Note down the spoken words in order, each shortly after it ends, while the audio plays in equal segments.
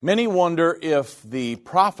Many wonder if the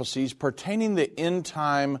prophecies pertaining to the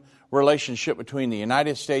end-time relationship between the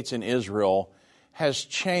United States and Israel has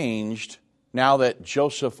changed now that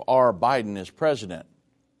Joseph R. Biden is president.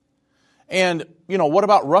 And, what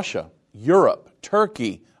about Russia, Europe,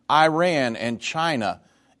 Turkey, Iran, and China,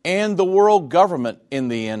 and the world government in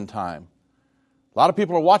the end time? A lot of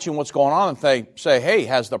people are watching what's going on and they say, hey,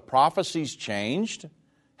 has the prophecies changed?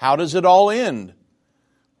 How does it all end?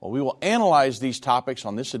 Well, we will analyze these topics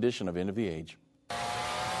on this edition of End of the Age.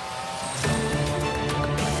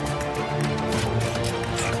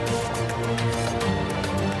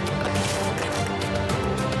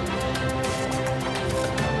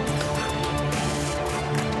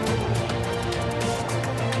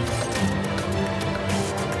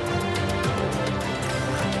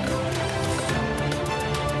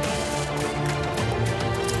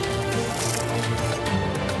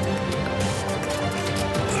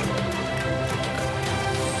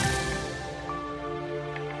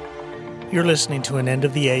 You're listening to an End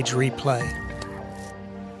of the Age replay.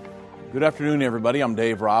 Good afternoon, everybody. I'm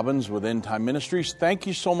Dave Robbins with End Time Ministries. Thank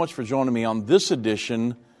you so much for joining me on this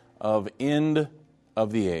edition of End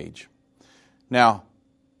of the Age. Now,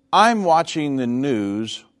 I'm watching the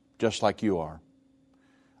news just like you are.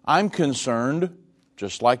 I'm concerned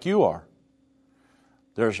just like you are.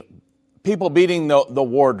 There's people beating the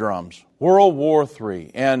war drums, World War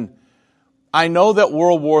III. And I know that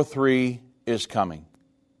World War III is coming.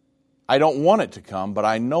 I don't want it to come, but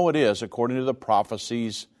I know it is according to the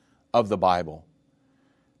prophecies of the Bible.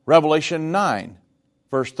 Revelation 9,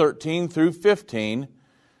 verse 13 through 15,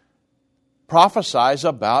 prophesies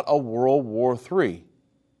about a World War III.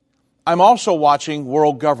 I'm also watching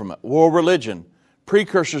world government, world religion,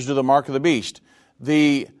 precursors to the mark of the beast,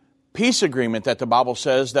 the peace agreement that the Bible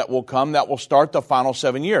says that will come, that will start the final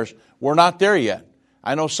 7 years. We're not there yet.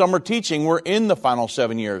 I know some are teaching we're in the final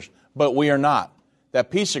 7 years, but we are not. That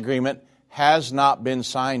peace agreement has not been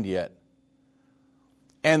signed yet.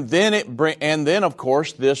 And then, of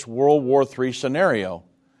course, this World War III scenario.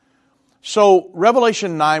 So,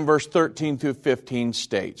 Revelation 9, verse 13 through 15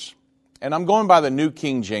 states, and I'm going by the New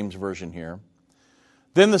King James Version here,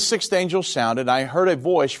 "Then the sixth angel sounded, and I heard a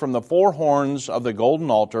voice from the four horns of the golden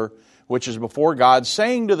altar, which is before God,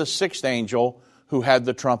 saying to the sixth angel who had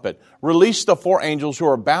the trumpet, 'Release the four angels who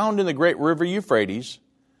are bound in the great river Euphrates.'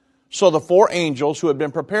 So the four angels who had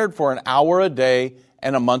been prepared for an hour a day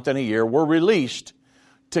and a month and a year were released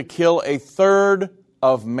to kill a third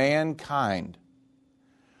of mankind."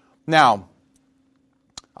 Now,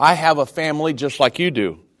 I have a family just like you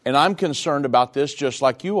do, and I'm concerned about this just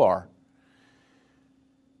like you are.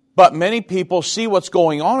 But many people see what's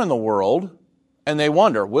going on in the world, and they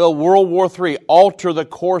wonder, will World War III alter the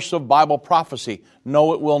course of Bible prophecy?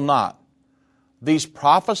 No, it will not. These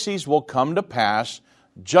prophecies will come to pass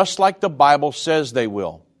just like the Bible says they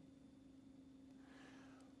will.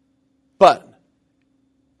 But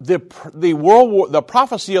the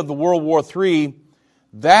prophecy of the World War III,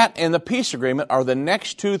 that and the peace agreement are the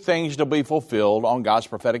next two things to be fulfilled on God's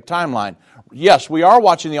prophetic timeline. Yes, we are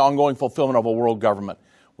watching the ongoing fulfillment of a world government.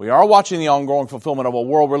 We are watching the ongoing fulfillment of a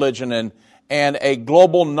world religion and a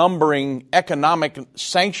global numbering economic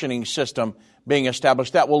sanctioning system being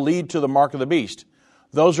established that will lead to the mark of the beast.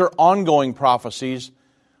 Those are ongoing prophecies.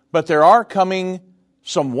 But there are coming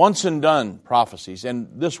some once-and-done prophecies, and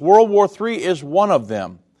this World War III is one of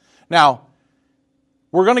them. Now,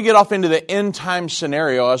 we're going to get off into the end-time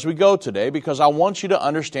scenario as we go today because I want you to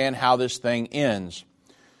understand how this thing ends.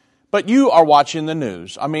 But you are watching the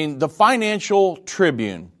news. I mean, the Financial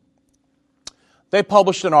Tribune, they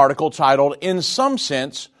published an article titled, "In some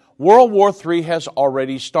sense, World War III has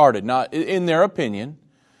already started." Now, in their opinion,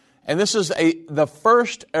 and this is the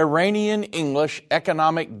first Iranian English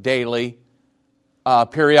economic daily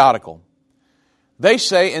periodical. They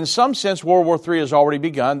say, in some sense, World War III has already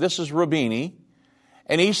begun. This is Rabini,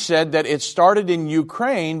 and he said that it started in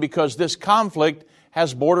Ukraine because this conflict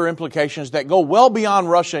has border implications that go well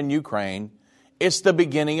beyond Russia and Ukraine. It's the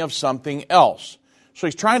beginning of something else. So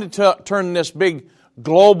he's trying to turn this big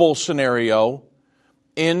global scenario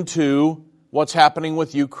into what's happening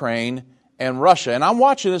with Ukraine and Russia. And I'm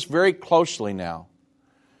watching this very closely now.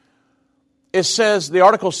 It says, the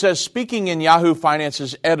article says, speaking in Yahoo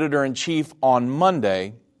Finance's editor-in-chief on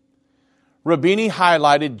Monday, Rabini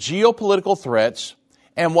highlighted geopolitical threats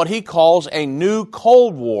and what he calls a new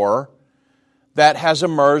Cold War that has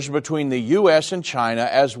emerged between the U.S. and China,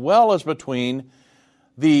 as well as between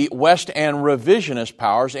the West and revisionist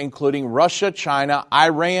powers, including Russia, China,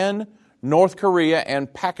 Iran, North Korea,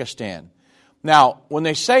 and Pakistan. Now, when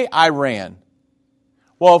they say Iran,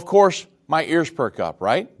 well, of course, my ears perk up,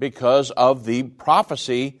 right? Because of the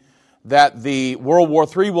prophecy that the World War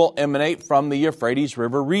III will emanate from the Euphrates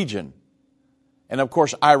River region. And of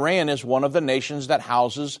course, Iran is one of the nations that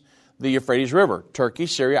houses the Euphrates River: Turkey,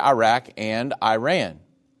 Syria, Iraq, and Iran.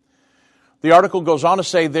 The article goes on to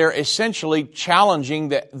say they're essentially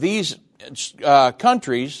challenging these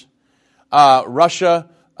countries, Russia,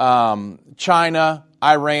 China,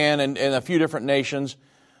 Iran, and a few different nations.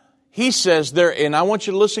 He says there, and I want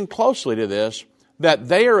you to listen closely to this, that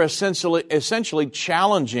they are essentially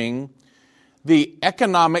challenging the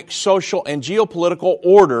economic, social, and geopolitical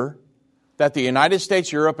order that the United States,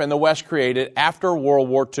 Europe, and the West created after World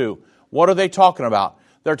War II. What are they talking about?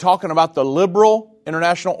 They're talking about the liberal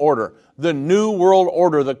international order, the New World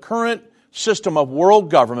Order, the current system of world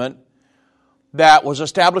government that was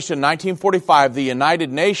established in 1945, the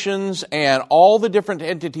United Nations and all the different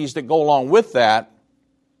entities that go along with that.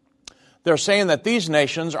 They're saying that these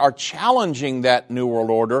nations are challenging that New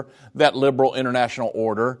World Order, that liberal international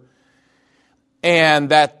order, and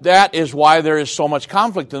that is why there is so much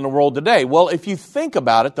conflict in the world today. Well, if you think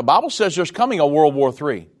about it, the Bible says there's coming a World War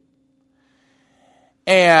III.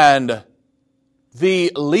 And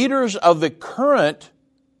the leaders of the current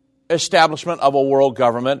establishment of a world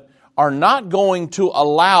government are not going to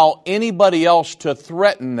allow anybody else to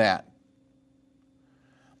threaten that.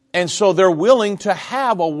 And so they're willing to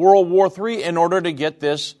have a World War III in order to get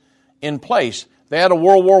this in place. They had a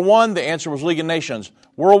World War I, the answer was League of Nations.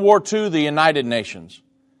 World War II, the United Nations.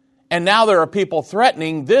 And now there are people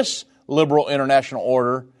threatening this liberal international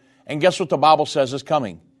order. And guess what the Bible says is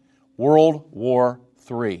coming? World War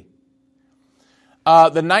III.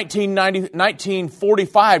 The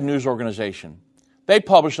 1945 news organization, they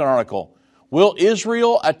published an article, Will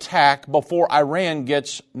Israel Attack Before Iran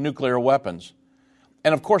Gets Nuclear Weapons?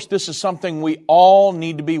 And of course, this is something we all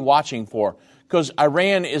need to be watching for, because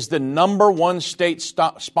Iran is the number one state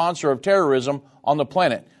sponsor of terrorism on the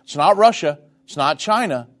planet. It's not Russia. It's not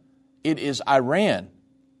China. It is Iran.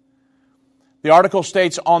 The article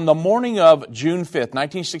states, on the morning of June 5th,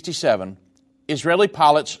 1967, Israeli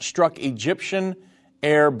pilots struck Egyptian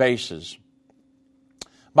air bases.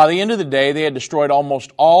 By the end of the day, they had destroyed almost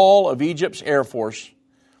all of Egypt's air force,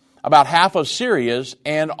 about half of Syria's,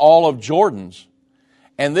 and all of Jordan's.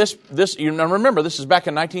 And this, you remember, this is back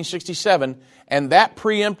in 1967, and that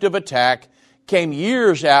preemptive attack came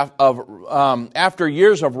years after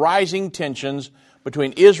years of rising tensions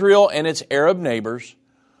between Israel and its Arab neighbors,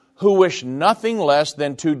 who wished nothing less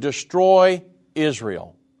than to destroy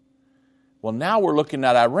Israel. Well, now we're looking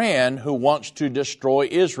at Iran, who wants to destroy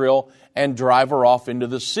Israel and drive her off into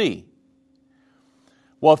the sea.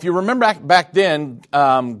 Well, if you remember back then,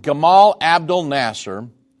 Gamal Abdel Nasser,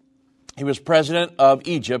 he was president of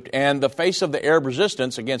Egypt and the face of the Arab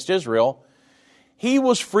resistance against Israel. He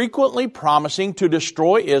was frequently promising to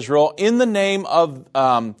destroy Israel in the name of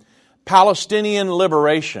Palestinian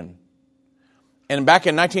liberation. And back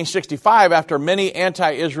in 1965, after many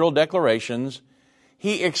anti-Israel declarations,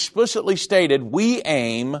 he explicitly stated, we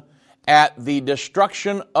aim at the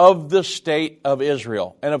destruction of the state of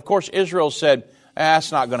Israel. And of course, Israel said,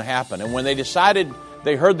 that's not going to happen. And when they decided,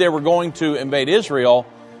 they heard they were going to invade Israel,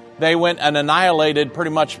 they went and annihilated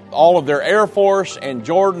pretty much all of their air force and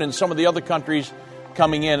Jordan and some of the other countries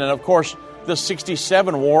coming in. And of course, the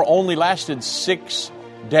 67 war only lasted 6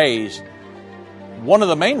 days. One of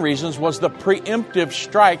the main reasons was the preemptive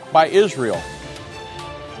strike by Israel.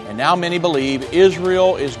 And now many believe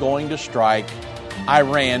Israel is going to strike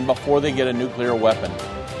Iran before they get a nuclear weapon.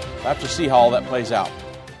 We'll have to see how all that plays out.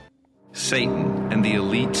 Satan and the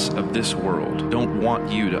elites of this world don't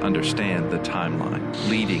want you to understand the timeline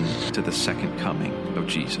leading to the second coming of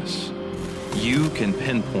Jesus. You can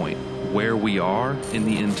pinpoint where we are in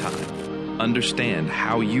the end time, understand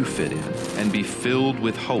how you fit in, and be filled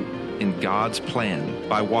with hope in God's plan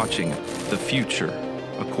by watching The Future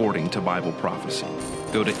According to Bible Prophecy.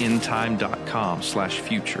 Go to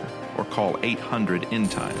endtime.com/future or call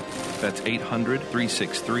 800-END-TIME. That's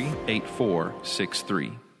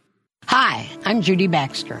 800-363-8463. Hi, I'm Judy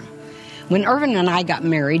Baxter. When Irvin and I got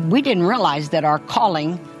married, we didn't realize that our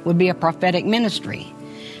calling would be a prophetic ministry.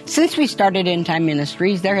 Since we started End Time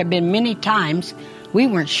Ministries, there have been many times we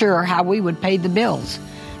weren't sure how we would pay the bills,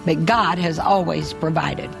 but God has always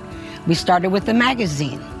provided. We started with a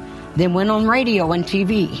magazine, then went on radio and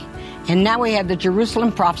TV, and now we have the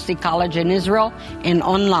Jerusalem Prophecy College in Israel and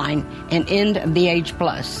online and End of the Age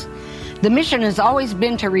Plus. The mission has always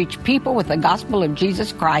been to reach people with the gospel of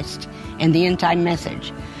Jesus Christ and the end time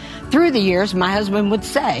message. Through the years, my husband would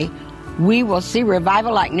say, we will see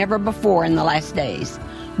revival like never before in the last days.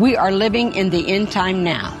 We are living in the end time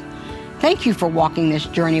now. Thank you for walking this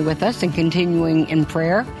journey with us and continuing in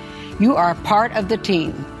prayer. You are a part of the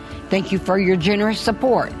team. Thank you for your generous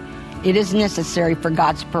support. It is necessary for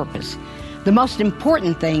God's purpose. The most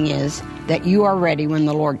important thing is that you are ready when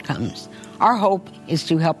the Lord comes. Our hope is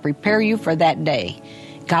to help prepare you for that day.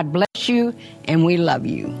 God bless you, and we love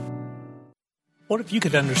you. What if you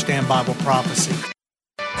could understand Bible prophecy?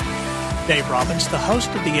 Dave Robbins, the host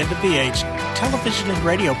of the End of the Age television and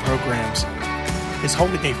radio programs, is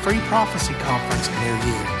holding a free prophecy conference near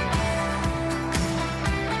you.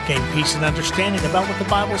 Gain peace and understanding about what the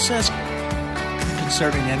Bible says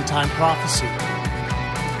concerning end-time prophecy.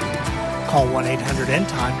 Call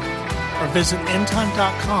 1-800-END-TIME or visit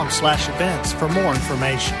endtime.com/events for more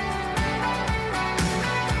information.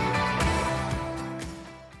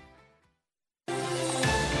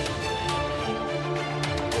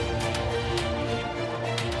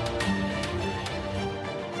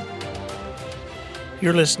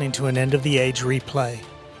 You're listening to an End of the Age replay.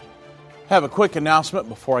 Have a quick announcement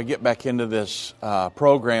before I get back into this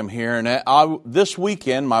program here. And this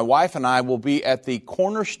weekend, my wife and I will be at the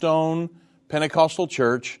Cornerstone Pentecostal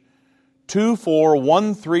Church,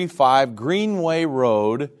 24135 Greenway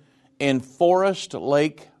Road in Forest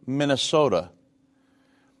Lake, Minnesota.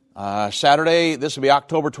 Saturday, this will be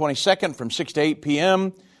October 22nd from 6 to 8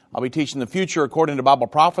 p.m. I'll be teaching the future according to Bible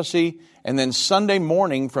prophecy. And then Sunday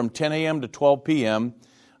morning from 10 a.m. to 12 p.m.,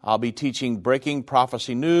 I'll be teaching Breaking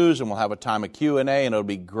Prophecy News, and we'll have a time of Q&A, and it'll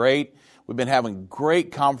be great. We've been having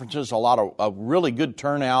great conferences, a lot of really good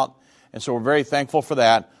turnout, and so we're very thankful for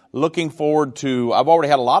that. Looking forward to, I've already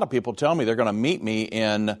had a lot of people tell me they're going to meet me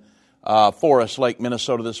in Forest Lake,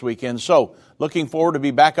 Minnesota this weekend. So looking forward to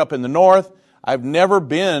be back up in the north. I've never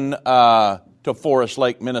been to Forest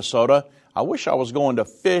Lake, Minnesota. I wish I was going to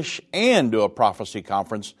fish and do a prophecy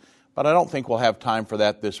conference, but I don't think we'll have time for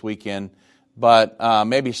that this weekend. But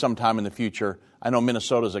maybe sometime in the future. I know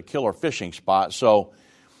Minnesota's a killer fishing spot. So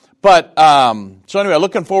anyway,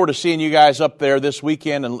 looking forward to seeing you guys up there this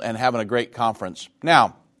weekend and having a great conference.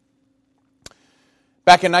 Now,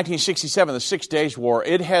 back in 1967, the 6 Days War,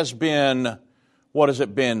 it has been,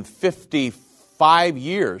 55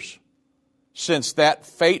 years since that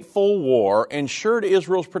fateful war ensured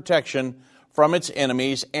Israel's protection from its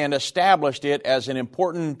enemies and established it as an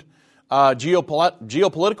important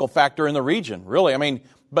geopolitical factor in the region, really. I mean,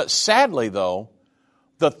 but sadly, though,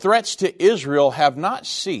 the threats to Israel have not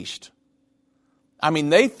ceased. I mean,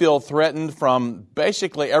 they feel threatened from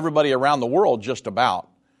basically everybody around the world, just about.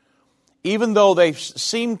 Even though they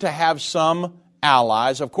seem to have some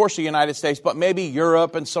allies, of course the United States, but maybe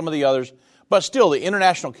Europe and some of the others, but still the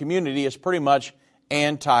international community is pretty much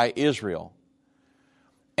anti-Israel.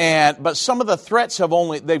 But some of the threats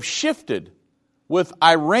they've shifted, with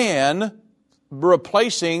Iran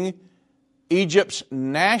replacing Egypt's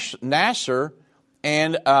Nasser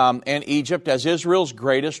and Egypt as Israel's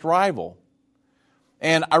greatest rival.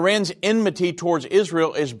 And Iran's enmity towards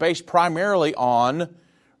Israel is based primarily on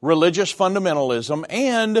religious fundamentalism.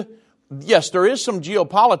 And yes, there is some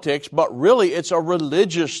geopolitics, but really it's a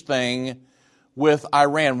religious thing with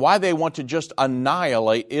Iran, why they want to just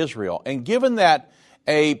annihilate Israel. And given that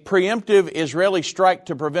a preemptive Israeli strike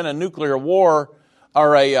to prevent a nuclear war,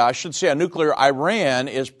 or a nuclear Iran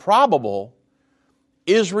is probable,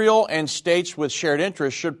 Israel and states with shared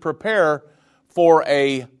interests should prepare for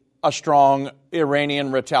a strong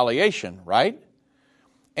Iranian retaliation, right?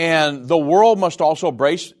 And the world must also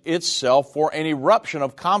brace itself for an eruption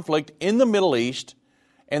of conflict in the Middle East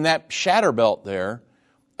and that shatter belt there,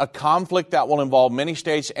 a conflict that will involve many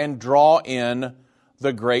states and draw in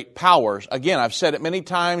the great powers. Again, I've said it many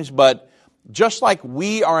times, but just like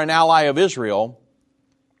we are an ally of Israel,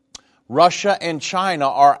 Russia and China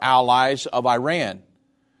are allies of Iran.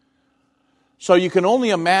 So you can only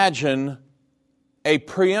imagine a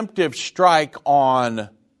preemptive strike on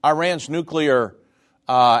Iran's nuclear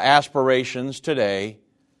aspirations today,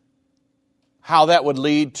 how that would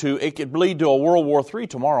it could lead to a World War III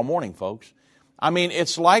tomorrow morning, folks. I mean,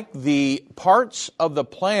 it's like the parts of the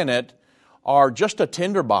planet are just a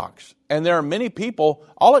tinderbox. And there are many people,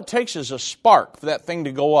 all it takes is a spark for that thing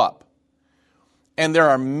to go up. And there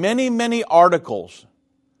are many, many articles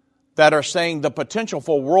that are saying the potential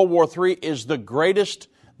for World War III is the greatest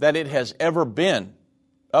that it has ever been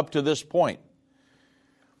up to this point.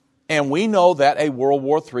 And we know that a World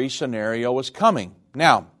War III scenario is coming.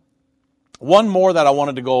 Now, one more that I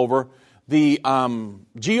wanted to go over, the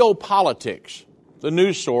geopolitics, the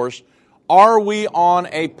news source. Are we on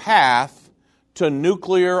a path to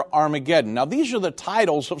nuclear Armageddon? Now, these are the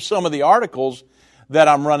titles of some of the articles that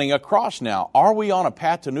I'm running across now. Are we on a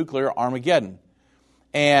path to nuclear Armageddon?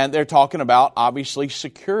 And they're talking about, obviously,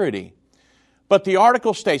 security. But the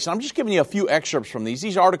article states, and I'm just giving you a few excerpts from these.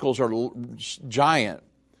 These articles are giant.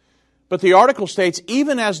 But the article states,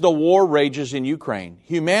 even as the war rages in Ukraine,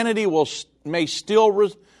 humanity may still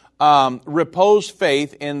repose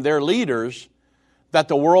faith in their leaders that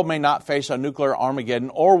the world may not face a nuclear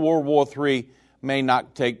Armageddon or World War III may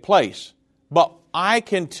not take place. But I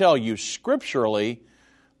can tell you scripturally,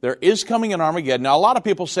 there is coming an Armageddon. Now, a lot of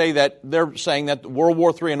people say that they're saying that World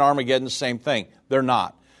War III and Armageddon is the same thing. They're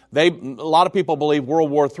not. A lot of people believe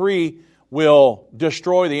World War III will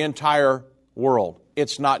destroy the entire world.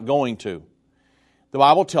 It's not going to. The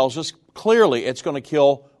Bible tells us clearly it's going to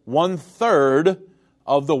kill 1/3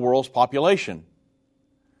 of the world's population.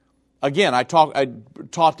 Again, I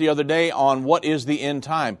taught the other day on what is the end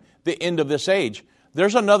time, the end of this age.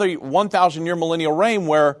 There's another 1,000-year millennial reign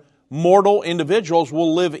where mortal individuals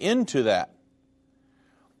will live into that.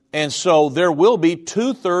 And so there will be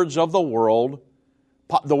 2/3 of the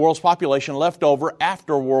world's population left over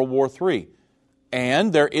after World War III.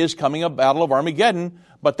 And there is coming a battle of Armageddon,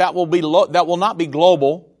 but that will not be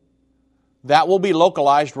global. That will be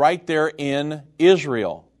localized right there in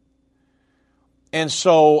Israel. And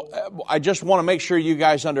so I just want to make sure you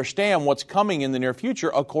guys understand what's coming in the near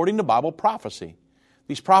future according to Bible prophecy.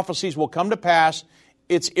 These prophecies will come to pass.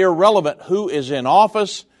 It's irrelevant who is in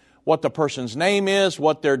office, what the person's name is,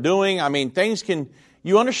 what they're doing. I mean,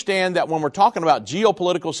 you understand that when we're talking about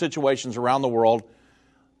geopolitical situations around the world,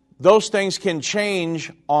 those things can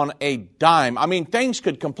change on a dime. I mean, things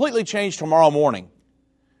could completely change tomorrow morning.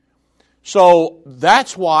 So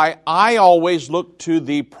that's why I always look to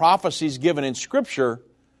the prophecies given in Scripture,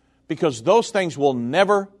 because those things will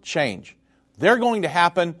never change. They're going to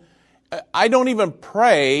happen. I don't even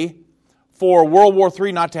pray for World War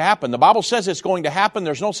III not to happen. The Bible says it's going to happen.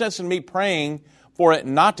 There's no sense in me praying for it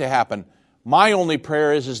not to happen. My only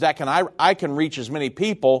prayer is that I can reach as many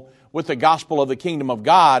people with the gospel of the kingdom of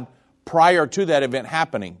God prior to that event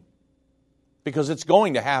happening, because it's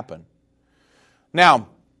going to happen. Now,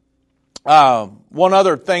 one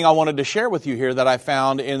other thing I wanted to share with you here that I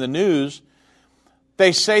found in the news,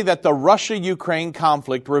 they say that the Russia-Ukraine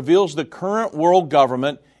conflict reveals the current world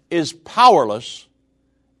government is powerless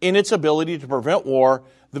in its ability to prevent war,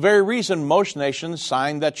 the very reason most nations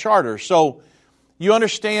signed that charter. So you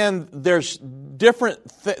understand there's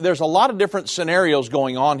a lot of different scenarios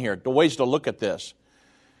going on here, the ways to look at this.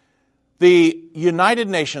 The United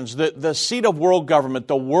Nations, the seat of world government,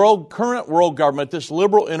 current world government, this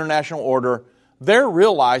liberal international order, they're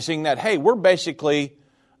realizing that, hey, we're basically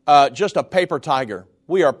just a paper tiger.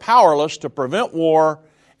 We are powerless to prevent war,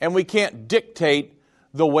 and we can't dictate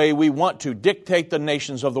the way we want to, dictate the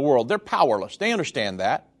nations of the world. They're powerless. They understand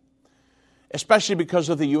that, especially because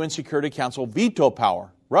of the UN Security Council veto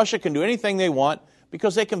power. Russia can do anything they want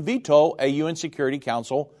because they can veto a UN Security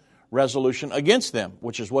Council resolution against them,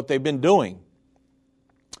 which is what they've been doing.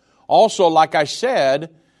 Also, like I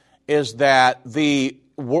said, is that the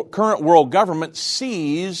current world government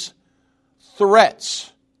sees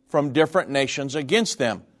threats from different nations against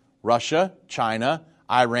them. Russia, China,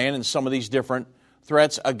 Iran, and some of these different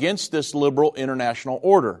threats against this liberal international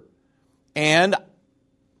order. And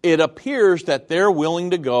it appears that they're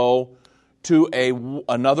willing to go to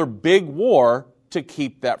another big war to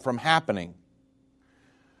keep that from happening.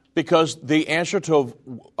 Because the answer to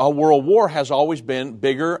a world war has always been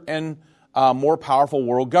bigger and more powerful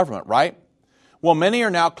world government, right? Well, many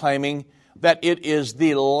are now claiming that it is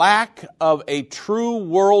the lack of a true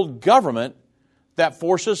world government that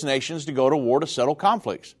forces nations to go to war to settle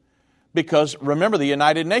conflicts. Because remember, the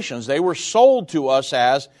United Nations, they were sold to us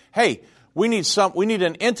as, hey, we need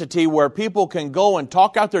an entity where people can go and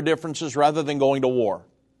talk out their differences rather than going to war.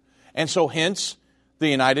 And so hence the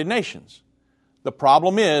United Nations. The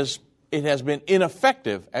problem is it has been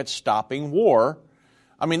ineffective at stopping war.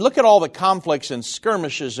 I mean, look at all the conflicts and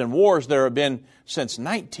skirmishes and wars there have been since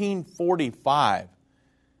 1945.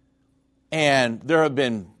 And there have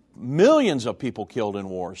been millions of people killed in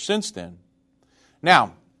wars since then.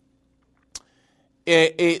 Now,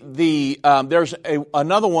 there's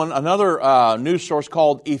another news source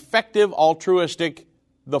called Effective Altruistic,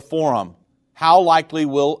 the Forum. How likely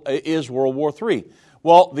is World War III?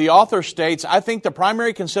 Well, the author states, I think the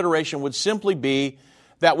primary consideration would simply be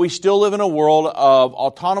that we still live in a world of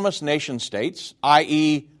autonomous nation states,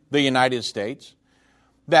 i.e. the United States,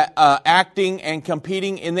 that acting and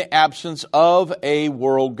competing in the absence of a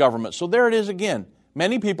world government. So there it is again.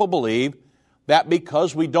 Many people believe that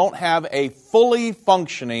because we don't have a fully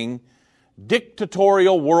functioning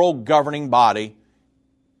dictatorial world governing body,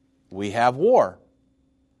 we have war.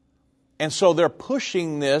 And so they're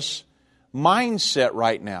pushing this mindset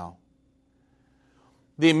right now.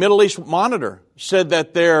 The Middle East Monitor said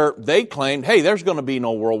that they claimed, hey, there's going to be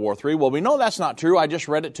no World War III. Well, we know that's not true. I just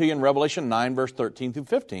read it to you in Revelation 9, verse 13 through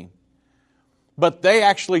 15. But they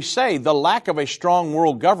actually say the lack of a strong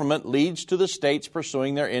world government leads to the states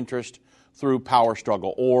pursuing their interest through power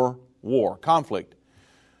struggle or war, conflict.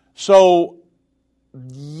 So,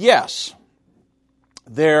 yes,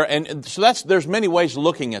 there's many ways of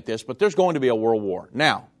looking at this, but there's going to be a world war.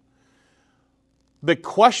 Now, the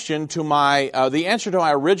answer to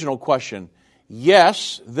my original question,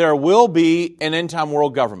 yes, there will be an end-time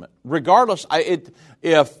world government. Regardless, a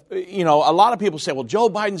lot of people say, well, Joe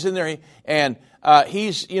Biden's in there, and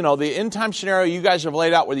he's, the end-time scenario you guys have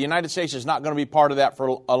laid out where the United States is not going to be part of that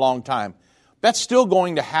for a long time. That's still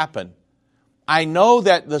going to happen. I know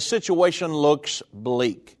that the situation looks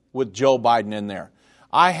bleak with Joe Biden in there.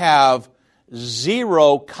 I have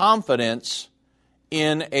zero confidence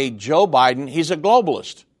in a Joe Biden. He's a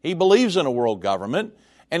globalist. He believes in a world government,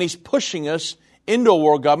 and he's pushing us into a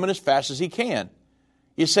world government as fast as he can.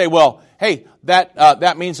 You say, well, hey,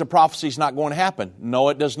 that means the prophecy's not going to happen. No,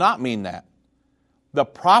 it does not mean that. The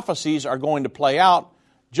prophecies are going to play out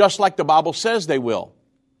just like the Bible says they will.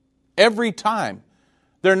 Every time.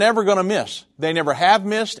 They're never going to miss. They never have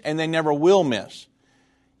missed, and they never will miss.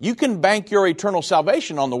 You can bank your eternal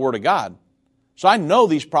salvation on the Word of God. So I know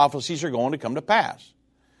these prophecies are going to come to pass.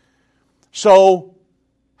 So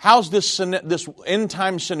how's this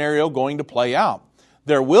end-time scenario going to play out?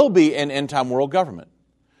 There will be an end-time world government.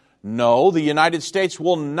 No, the United States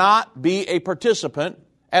will not be a participant,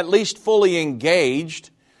 at least fully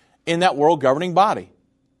engaged, in that world governing body.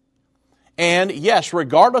 And yes,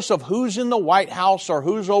 regardless of who's in the White House or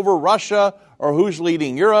who's over Russia or who's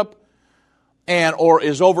leading Europe or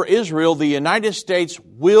is over Israel, the United States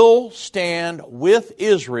will stand with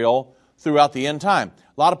Israel throughout the end time.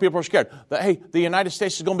 A lot of people are scared that, hey, the United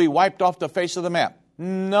States is going to be wiped off the face of the map.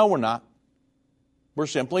 No, we're not. We're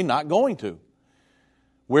simply not going to.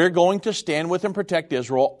 We're going to stand with and protect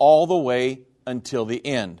Israel all the way until the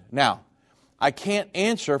end. Now, I can't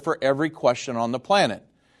answer for every question on the planet.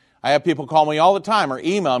 I have people call me all the time or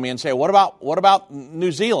email me and say, what about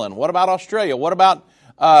New Zealand? What about Australia? What about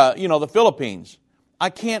the Philippines?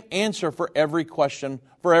 I can't answer for every question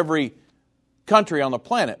for every country on the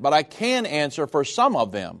planet, but I can answer for some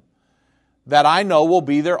of them that I know will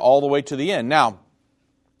be there all the way to the end. Now,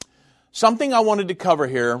 something I wanted to cover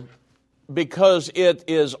here because it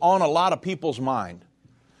is on a lot of people's mind.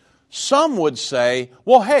 Some would say,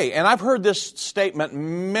 well, hey, and I've heard this statement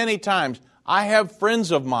many times. I have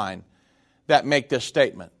friends of mine that make this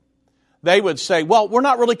statement. They would say, well, we're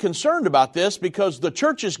not really concerned about this because the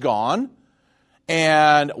church is gone,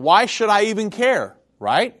 and why should I even care,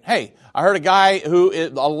 right? Hey, I heard a guy a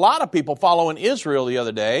lot of people follow in Israel the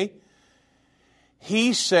other day.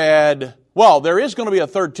 He said, well, there is going to be a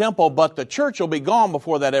third temple, but the church will be gone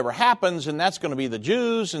before that ever happens, and that's going to be the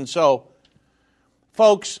Jews. And so,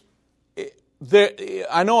 folks,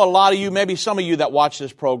 I know a lot of you, maybe some of you that watch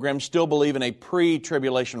this program still believe in a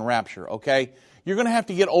pre-tribulation rapture, okay? You're going to have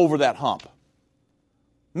to get over that hump.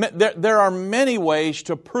 There are many ways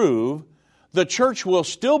to prove the church will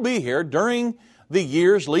still be here during the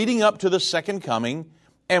years leading up to the second coming,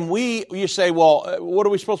 and you say, well, what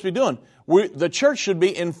are we supposed to be doing? The church should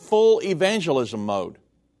be in full evangelism mode,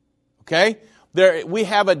 okay? We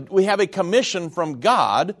have a commission from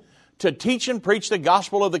God to teach and preach the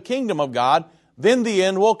gospel of the kingdom of God, then the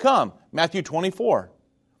end will come. Matthew 24.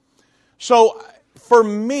 So, for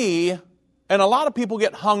me, and a lot of people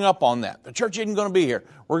get hung up on that. The church isn't going to be here.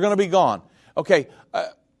 We're going to be gone. Okay,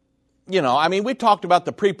 we've talked about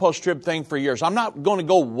the pre-post-trib thing for years. I'm not going to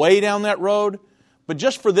go way down that road, but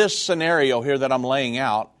just for this scenario here that I'm laying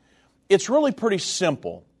out, it's really pretty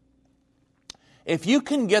simple. If you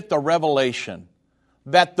can get the revelation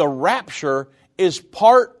that the rapture is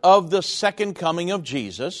part of the second coming of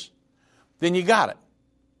Jesus, then you got it.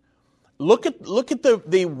 Look at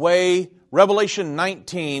the way Revelation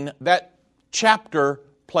 19, that chapter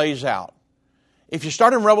plays out. If you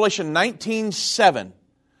start in Revelation 19:7,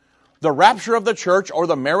 the rapture of the church or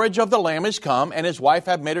the marriage of the Lamb is come, and his wife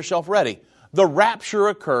have made herself ready. The rapture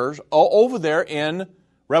occurs over there in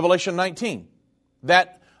Revelation 19.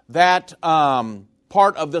 That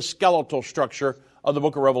part of the skeletal structure of the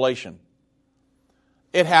book of Revelation.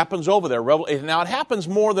 It happens over there. Now, it happens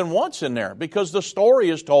more than once in there because the story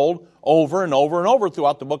is told over and over and over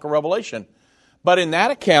throughout the book of Revelation. But in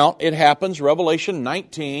that account, it happens, Revelation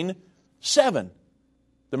 19:7.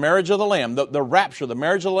 The marriage of the Lamb, the rapture, the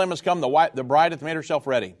marriage of the Lamb has come, the bride hath made herself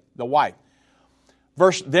ready, the wife.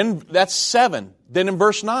 Then that's 7. Then in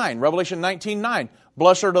verse 9, Revelation 19:9,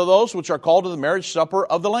 blessed are those which are called to the marriage supper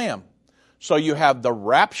of the Lamb. So you have the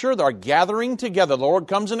rapture, they're gathering together. The Lord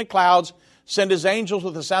comes in the clouds, send His angels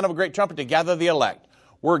with the sound of a great trumpet to gather the elect.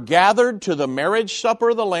 We're gathered to the marriage supper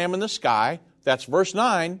of the Lamb in the sky. That's verse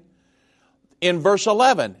 9. In verse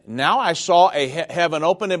 11, now I saw a heaven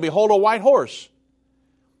open, and behold, a white horse.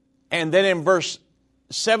 And then in verse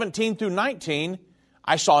 17 through 19,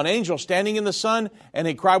 I saw an angel standing in the sun, and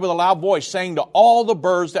he cried with a loud voice, saying to all the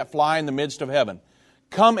birds that fly in the midst of heaven,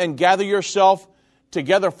 come and gather yourself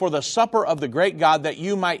together for the supper of the great God, that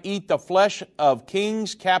you might eat the flesh of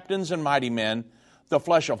kings, captains, and mighty men, the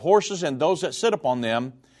flesh of horses and those that sit upon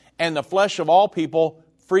them, and the flesh of all people,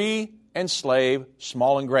 free and slave,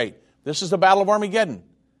 small and great. This is the battle of Armageddon.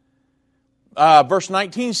 Verse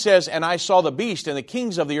 19 says, and I saw the beast and the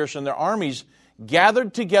kings of the earth and their armies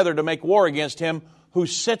gathered together to make war against him who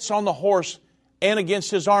sits on the horse and against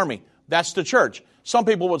his army. That's the church. Some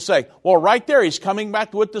people would say, well, right there, he's coming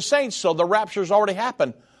back with the saints, so the rapture's already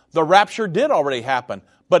happened. The rapture did already happen,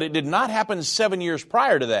 but it did not happen 7 years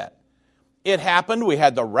prior to that. It happened, we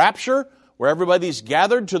had the rapture, where everybody's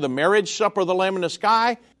gathered to the marriage supper of the Lamb in the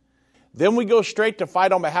sky. Then we go straight to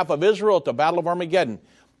fight on behalf of Israel at the Battle of Armageddon.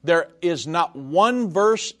 There is not one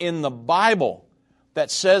verse in the Bible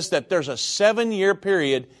that says that there's a 7-year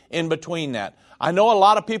period in between that. I know a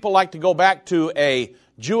lot of people like to go back to a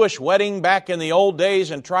Jewish wedding back in the old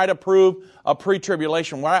days and try to prove a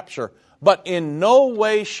pre-tribulation rapture. But in no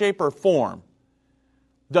way, shape, or form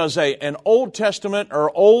does an Old Testament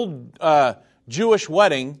or old Jewish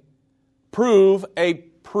wedding prove a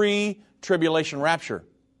pre-tribulation rapture.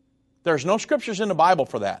 There's no scriptures in the Bible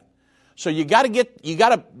for that. So you got to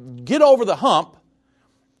get over the hump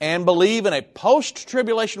and believe in a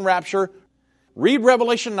post-tribulation rapture. Read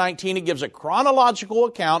Revelation 19. It gives a chronological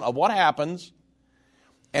account of what happens.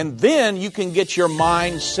 And then you can get your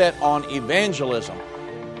mind set on evangelism.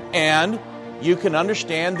 And you can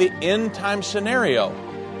understand the end time scenario.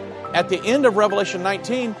 At the end of Revelation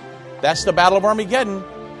 19, that's the Battle of Armageddon.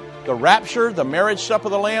 The rapture, the marriage supper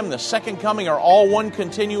of the Lamb, the second coming are all one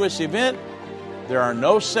continuous event. There are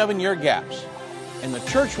no 7-year gaps. And the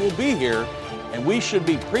church will be here, and we should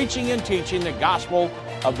be preaching and teaching the gospel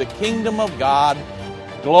of the kingdom of God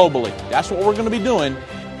globally. That's what we're going to be doing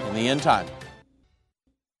in the end time.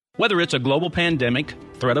 Whether it's a global pandemic,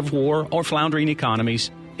 threat of war, or floundering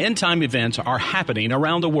economies, end-time events are happening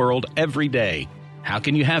around the world every day. How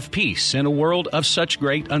can you have peace in a world of such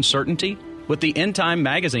great uncertainty? With the End Time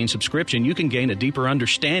Magazine subscription, you can gain a deeper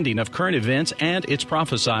understanding of current events and its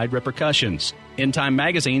prophesied repercussions. End Time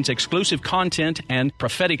Magazine's exclusive content and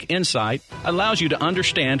prophetic insight allows you to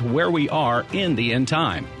understand where we are in the end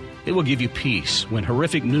time. It will give you peace when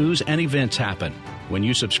horrific news and events happen. When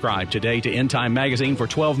you subscribe today to End Time Magazine for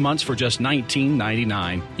 12 months for just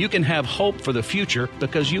 $19.99, you can have hope for the future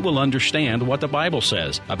because you will understand what the Bible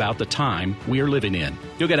says about the time we are living in.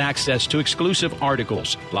 You'll get access to exclusive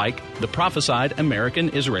articles like the Prophesied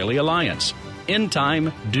American-Israeli Alliance, End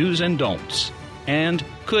Time Do's and Don'ts, and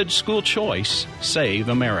Could School Choice Save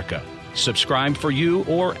America? Subscribe for you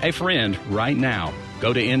or a friend right now.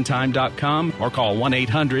 Go to endtime.com or call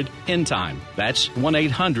 1-800-END-TIME. That's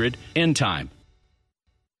 1-800-END-TIME.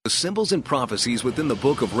 The symbols and prophecies within the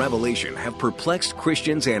book of Revelation have perplexed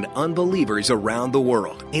Christians and unbelievers around the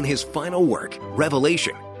world. In his final work,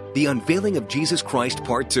 Revelation, The Unveiling of Jesus Christ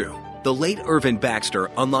Part 2, the late Irvin Baxter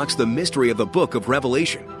unlocks the mystery of the book of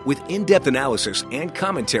Revelation with in-depth analysis and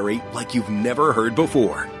commentary like you've never heard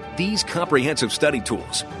before. These comprehensive study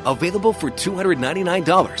tools, available for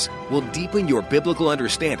 $299, will deepen your biblical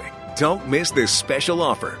understanding. Don't miss this special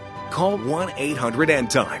offer. Call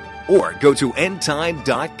 1-800-END-TIME or go to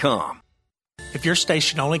endtime.com. If your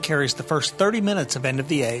station only carries the first 30 minutes of End of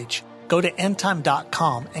the Age, go to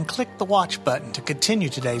endtime.com and click the watch button to continue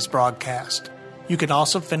today's broadcast. You can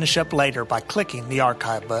also finish up later by clicking the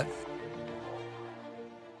archive button.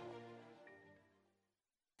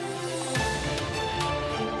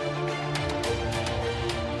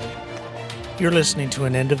 You're listening to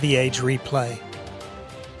an End of the Age replay.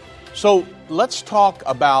 So let's talk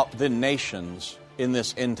about the nations in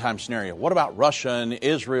this end time scenario. What about Russia and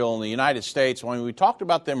Israel and the United States? Well, we talked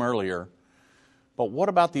about them earlier, but what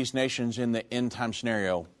about these nations in the end time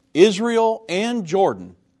scenario? Israel and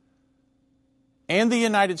Jordan and the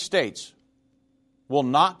United States will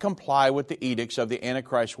not comply with the edicts of the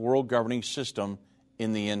Antichrist world governing system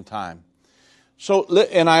in the end time. So,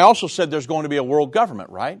 and I also said there's going to be a world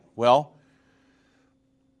government, right? Well,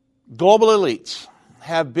 global elites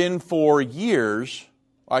have been for years,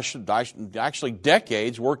 actually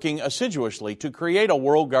decades, working assiduously to create a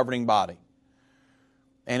world governing body.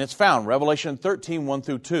 And it's found, Revelation 13, 1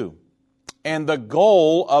 through 2. And the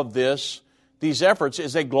goal of this these efforts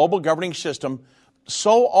is a global governing system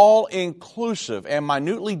so all-inclusive and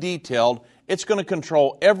minutely detailed, it's going to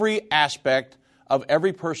control every aspect of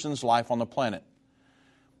every person's life on the planet,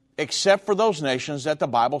 except for those nations that the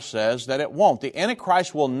Bible says that it won't. The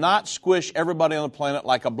Antichrist will not squish everybody on the planet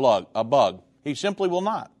like a bug. He simply will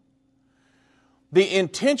not. The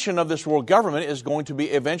intention of this world government is going to be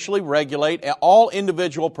eventually regulate all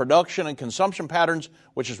individual production and consumption patterns,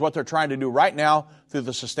 which is what they're trying to do right now through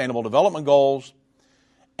the Sustainable Development Goals,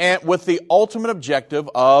 and with the ultimate objective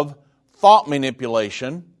of thought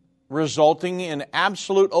manipulation, resulting in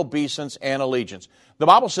absolute obeisance and allegiance. The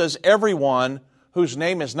Bible says everyone whose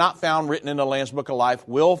name is not found written in the Lamb's Book of Life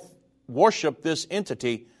will worship this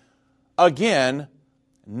entity. Again,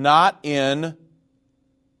 not in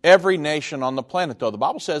every nation on the planet, though. The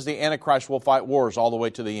Bible says the Antichrist will fight wars all the way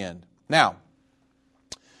to the end. Now,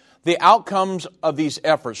 the outcomes of these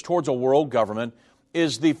efforts towards a world government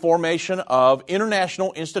is the formation of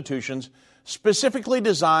international institutions specifically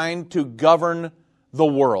designed to govern the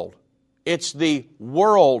world. It's the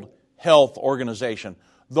World Health Organization,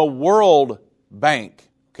 the World Bank,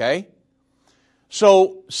 okay?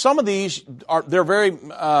 So some of these they're very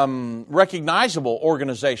recognizable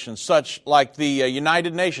organizations, such like the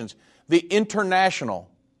United Nations, the International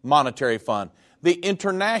Monetary Fund, the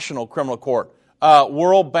International Criminal Court,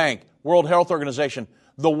 World Bank, World Health Organization,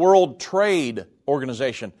 the World Trade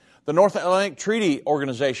Organization, the North Atlantic Treaty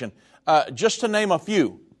Organization, just to name a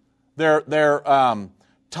few. They're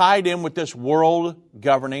tied in with this world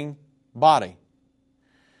governing body.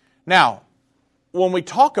 Now, when we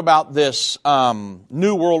talk about this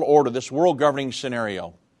new world order, this world governing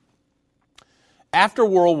scenario, after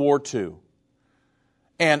World War II,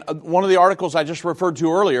 and one of the articles I just referred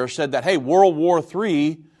to earlier said that, hey, World War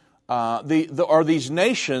III, these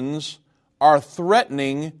nations are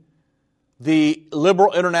threatening the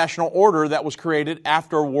liberal international order that was created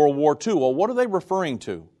after World War II. Well, what are they referring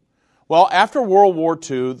to? Well, after World War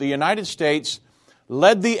II, the United States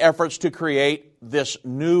led the efforts to create this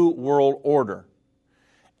new world order.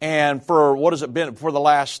 And for what has it been for the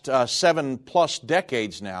last 7+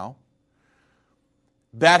 decades now,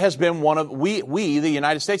 that has been one of, we, the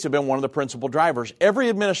United States, have been one of the principal drivers. Every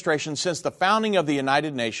administration since the founding of the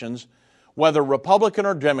United Nations, whether Republican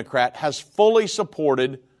or Democrat, has fully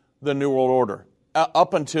supported the New World Order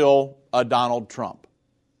up until Donald Trump.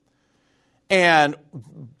 And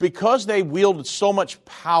because they wielded so much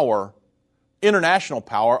power, international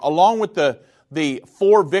power, along with the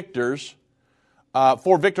four victor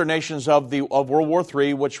nations of World War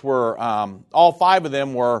III, which were, all five of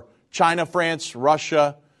them were China, France,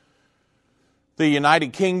 Russia, the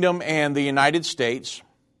United Kingdom, and the United States.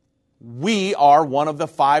 We are one of the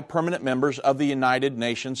 5 permanent members of the United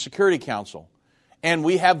Nations Security Council. And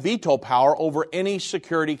we have veto power over any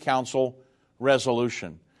Security Council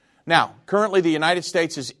resolution. Now, currently the United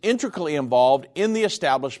States is intricately involved in the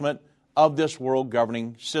establishment of this world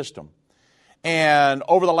governing system. And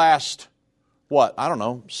over the last,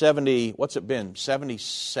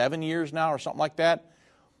 77 years now or something like that,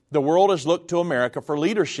 the world has looked to America for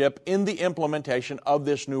leadership in the implementation of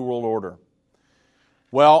this new world order.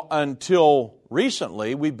 Well, until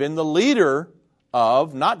recently, we've been the leader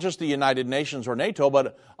of not just the United Nations or NATO,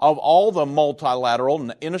 but of all the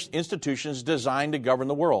multilateral institutions designed to govern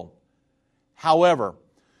the world. However,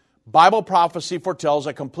 Bible prophecy foretells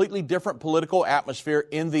a completely different political atmosphere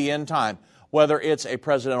in the end time, whether it's a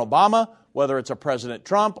President Obama, whether it's a President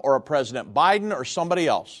Trump, or a President Biden, or somebody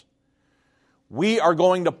else. We are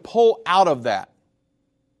going to pull out of that.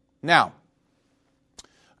 Now,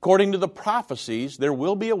 according to the prophecies, there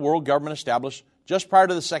will be a world government established just prior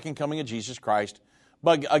to the second coming of Jesus Christ.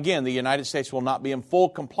 But again, the United States will not be in full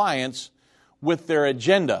compliance with their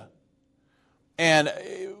agenda. And,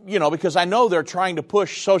 because I know they're trying to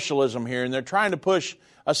push socialism here, and they're trying to push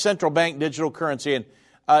a central bank digital currency, and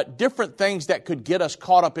different things that could get us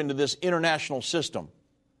caught up into this international system.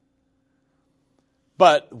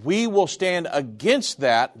 But we will stand against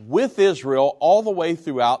that with Israel all the way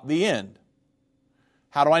throughout the end.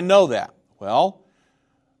 How do I know that? Well,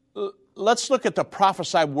 let's look at the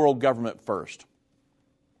prophesied world government first.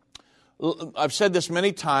 I've said this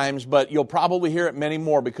many times, but you'll probably hear it many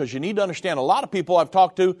more, because you need to understand a lot of people I've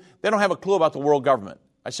talked to, they don't have a clue about the world government.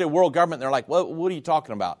 I say world government, and they're like, well, what are you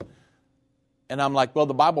talking about? And I'm like, well,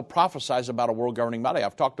 the Bible prophesies about a world governing body.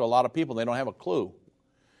 I've talked to a lot of people, they don't have a clue.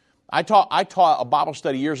 I taught a Bible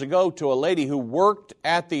study years ago to a lady who worked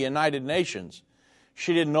at the United Nations.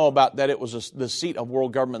 She didn't know about that it was the seat of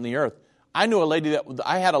world government in the earth.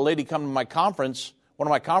 I had a lady come to my conference, one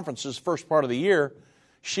of my conferences, first part of the year.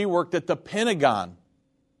 She worked at the Pentagon.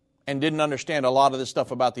 and didn't understand a lot of this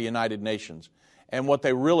stuff about the United Nations and what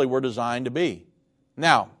they really were designed to be.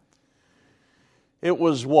 Now, it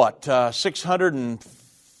was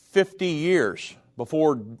 650 years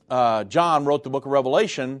before John wrote the book of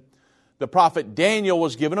Revelation. The prophet Daniel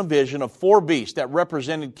was given a vision of 4 beasts that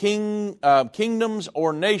represented kingdoms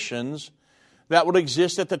or nations that would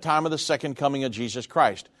exist at the time of the second coming of Jesus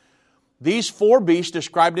Christ. These 4 beasts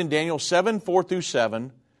described in Daniel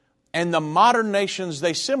 7:4-7, and the modern nations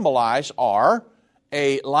they symbolize are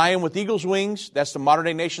a lion with eagle's wings. That's the modern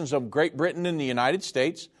day nations of Great Britain and the United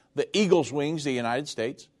States. The eagle's wings, the United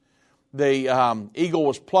States. The eagle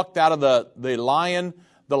was plucked out of the lion,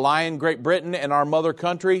 Great Britain, and our mother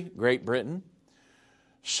country, Great Britain.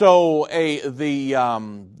 So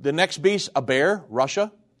the next beast, a bear,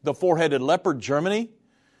 Russia. The 4-headed leopard, Germany.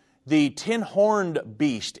 The 10-horned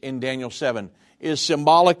beast in Daniel 7 is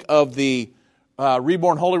symbolic of the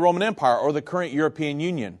reborn Holy Roman Empire or the current European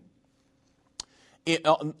Union.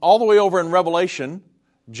 All the way over in Revelation,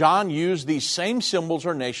 John used these same symbols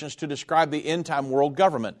or nations to describe the end-time world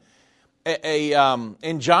government.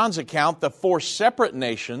 In John's account, the 4 separate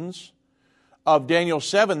nations of Daniel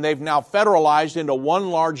 7, they've now federalized into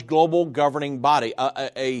one large global governing body,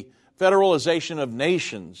 a federalization of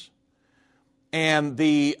nations. And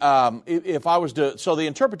the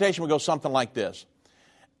interpretation would go something like this.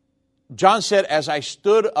 John said, as I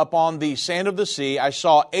stood upon the sand of the sea, I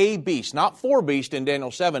saw a beast, not 4 beasts in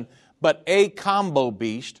Daniel 7, but a combo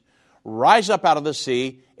beast, rise up out of the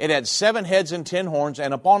sea. It had 7 heads and 10 horns,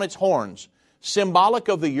 and upon its horns, symbolic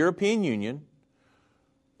of the European Union,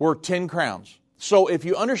 were 10 crowns. So if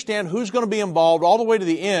you understand who's going to be involved all the way to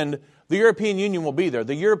the end, the European Union will be there,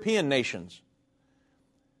 the European nations.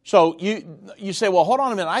 So you say, well, hold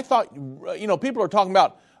on a minute. I thought, people are talking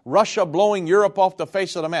about Russia blowing Europe off the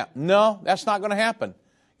face of the map. No, that's not going to happen.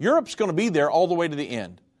 Europe's going to be there all the way to the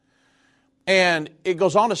end. And it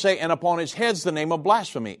goes on to say, and upon his heads the name of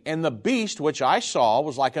blasphemy. And the beast which I saw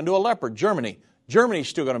was like unto a leopard, Germany. Germany's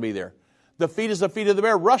still going to be there. The feet is the feet of the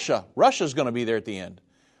bear, Russia. Russia's going to be there at the end.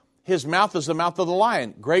 His mouth is the mouth of the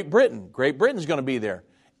lion, Great Britain. Great Britain's going to be there.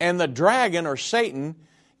 And the dragon, or Satan,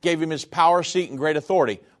 gave him his power, seat, and great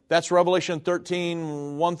authority. That's Revelation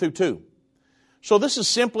 13, 1-2. So this is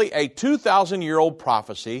simply a 2,000-year-old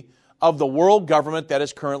prophecy of the world government that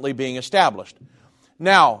is currently being established.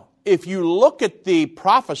 Now, if you look at the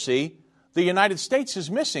prophecy, the United States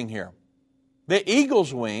is missing here. The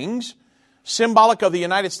eagle's wings, symbolic of the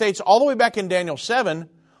United States, all the way back in Daniel 7,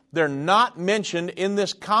 they're not mentioned in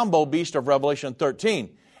this combo beast of Revelation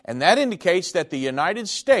 13. And that indicates that the United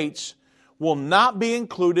States will not be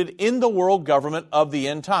included in the world government of the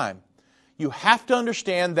end time. You have to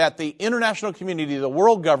understand that the international community, the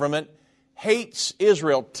world government, hates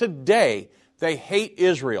Israel. Today, they hate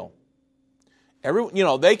Israel.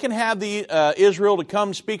 They can have the Israel to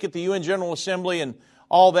come speak at the UN General Assembly and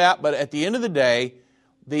all that, but at the end of the day,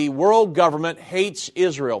 the world government hates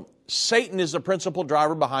Israel. Satan is the principal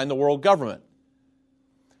driver behind the world government.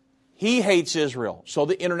 He hates Israel. So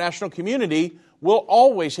the international community will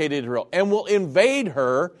always hate Israel and will invade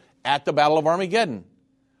her at the Battle of Armageddon.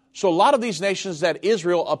 So a lot of these nations that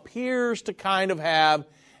Israel appears to kind of have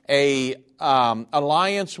a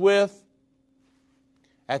alliance with,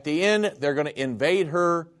 at the end, they're going to invade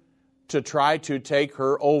her to try to take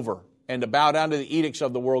her over and to bow down to the edicts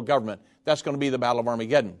of the world government. That's going to be the Battle of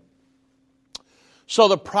Armageddon. So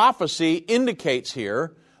the prophecy indicates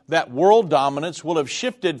here that world dominance will have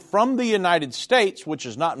shifted from the United States, which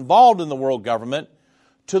is not involved in the world government,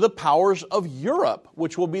 to the powers of Europe,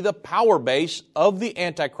 which will be the power base of the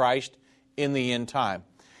Antichrist in the end time.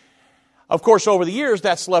 Of course, over the years,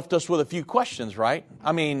 that's left us with a few questions, right?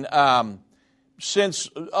 I mean, since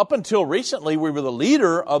up until recently we were the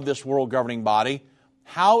leader of this world governing body,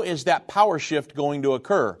 how is that power shift going to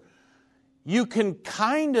occur? You can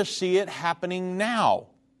kind of see it happening now.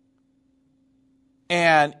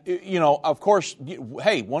 And, of course,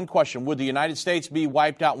 hey, one question, would the United States be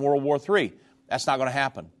wiped out in World War III? That's not going to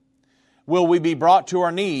happen. Will we be brought to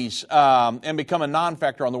our knees and become a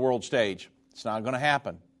non-factor on the world stage? It's not going to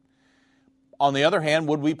happen. On the other hand,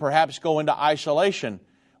 would we perhaps go into isolation?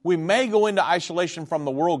 We may go into isolation from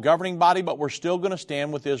the world governing body, but we're still going to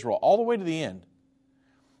stand with Israel all the way to the end.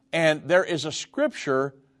 And there is a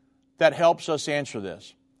scripture that helps us answer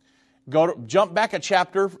this. Jump back a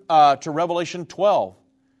chapter to Revelation 12.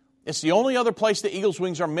 It's the only other place the eagle's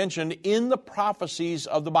wings are mentioned in the prophecies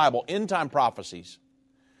of the Bible, end-time prophecies.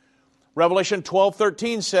 Revelation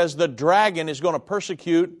 12:13 says the dragon is going to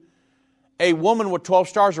persecute a woman with 12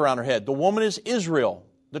 stars around her head. The woman is Israel.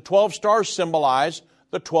 The 12 stars symbolize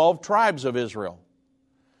the 12 tribes of Israel.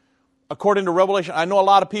 According to Revelation, I know a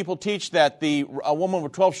lot of people teach that a woman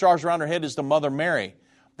with 12 stars around her head is the Mother Mary.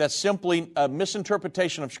 That's simply a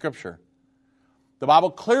misinterpretation of Scripture. The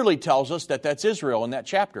Bible clearly tells us that that's Israel in that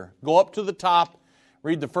chapter. Go up to the top,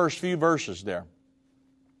 read the first few verses there.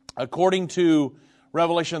 According to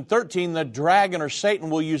Revelation 13, the dragon or Satan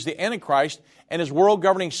will use the Antichrist and his world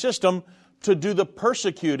governing system to do the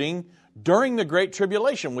persecuting during the Great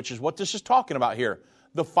Tribulation, which is what this is talking about here.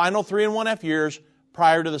 The final 3.5 years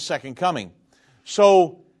prior to the second coming.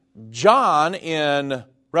 So John in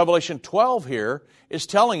Revelation 12 here is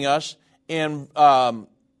telling us in the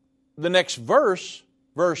next verse,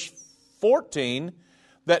 verse 14,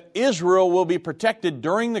 that Israel will be protected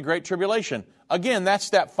during the Great Tribulation. Again,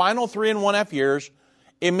 that's that final 3.5 years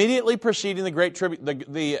immediately preceding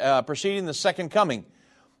preceding the second coming.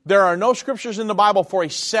 There are no scriptures in the Bible for a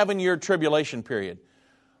 7-year tribulation period.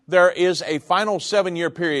 There is a final 7-year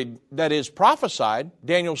period that is prophesied,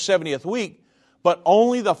 Daniel's 70th week, but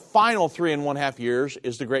only the final 3.5 years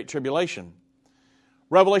is the Great Tribulation.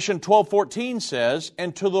 Revelation 12:14 says,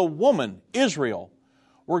 "And to the woman, Israel,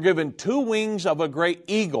 were given 2 wings of a great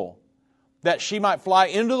eagle, that she might fly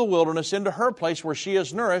into the wilderness, into her place where she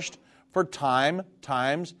is nourished for time,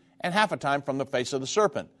 times, and half a time from the face of the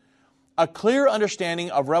serpent." A clear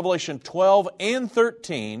understanding of Revelation 12 and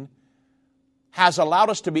 13 has allowed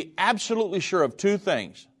us to be absolutely sure of 2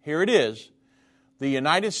 things. Here it is. The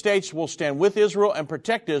United States will stand with Israel and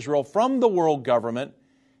protect Israel from the world government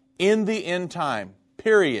in the end time,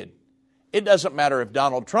 period. It doesn't matter if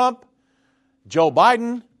Donald Trump, Joe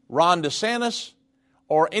Biden, Ron DeSantis,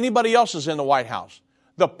 or anybody else is in the White House.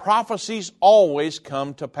 The prophecies always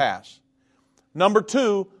come to pass. Number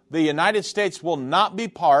 2, the United States will not be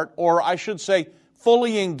part, or I should say,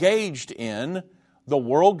 fully engaged in the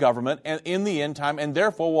world government and in the end time, and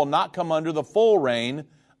therefore will not come under the full reign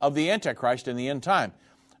of the Antichrist in the end time.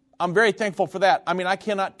 I'm very thankful for that. I mean, I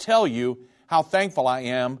cannot tell you how thankful I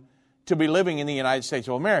am to be living in the United States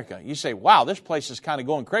of America. You say, wow, this place is kind of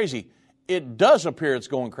going crazy. It does appear it's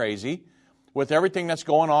going crazy with everything that's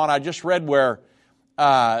going on. I just read where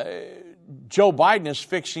Joe Biden is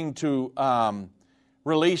fixing to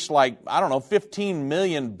release 15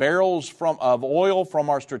 million barrels of oil from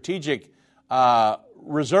our strategic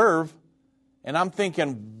reserve. And I'm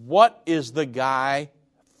thinking, what is the guy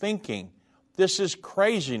thinking? This is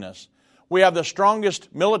craziness. We have the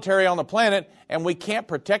strongest military on the planet, and we can't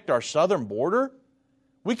protect our southern border?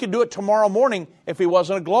 We could do it tomorrow morning if he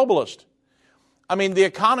wasn't a globalist. I mean, the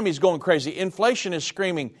economy is going crazy. Inflation is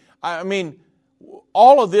screaming. I mean,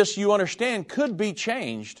 all of this, you understand, could be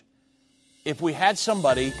changed if we had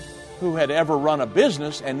somebody who had ever run a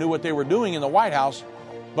business and knew what they were doing in the White House.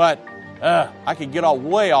 But I could get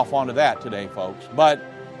way off onto that today, folks. But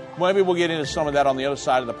maybe we'll get into some of that on the other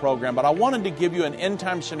side of the program. But I wanted to give you an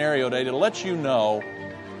end-time scenario today to let you know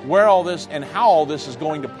where all this and how all this is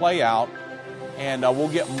going to play out. And we'll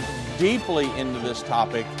get deeply into this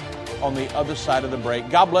topic on the other side of the break.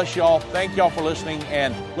 God bless you all. Thank you all for listening,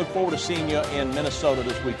 and look forward to seeing you in Minnesota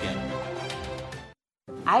this weekend.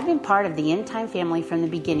 I've been part of the End Time family from the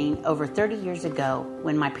beginning over 30 years ago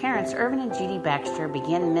when my parents, Irvin and Judy Baxter,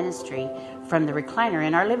 began ministry from the recliner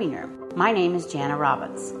in our living room. My name is Jana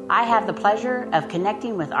Robbins. I have the pleasure of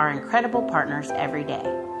connecting with our incredible partners every day.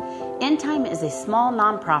 End Time is a small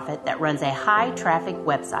nonprofit that runs a high-traffic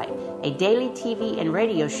website, a daily TV and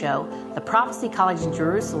radio show, the Prophecy College in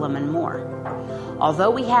Jerusalem, and more.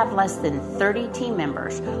 Although we have less than 30 team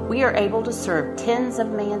members, we are able to serve tens of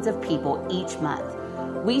millions of people each month.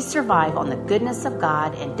 We survive on the goodness of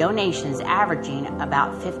God and donations averaging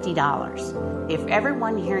about $50. If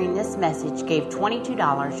everyone hearing this message gave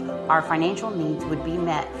 $22, our financial needs would be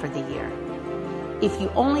met for the year. If you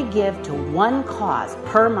only give to one cause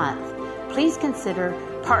per month, please consider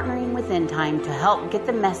partnering with End Time to help get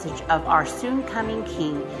the message of our soon-coming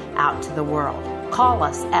King out to the world. Call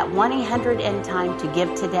us at 1-800-END-TIME to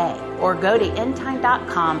give today, or go to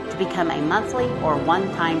endtime.com to become a monthly or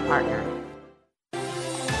one-time partner.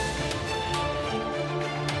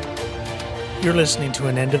 You're listening to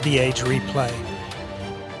an End of the Age replay.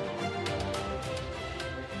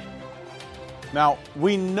 Now,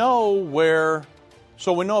 we know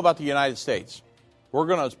about the United States. We're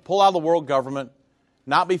going to pull out of the world government,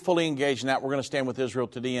 not be fully engaged in that. We're going to stand with Israel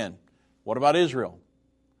to the end. What about Israel?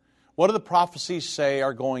 What do the prophecies say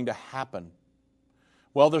are going to happen?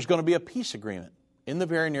 Well, there's going to be a peace agreement in the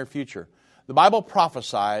very near future. The Bible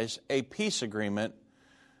prophesies a peace agreement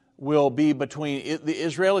will be between the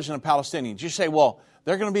Israelis and the Palestinians. You say, well,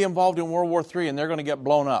 they're going to be involved in World War III and they're going to get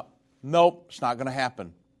blown up. Nope, it's not going to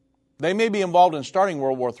happen. They may be involved in starting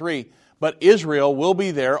World War III, but Israel will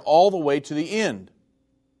be there all the way to the end.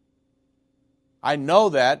 I know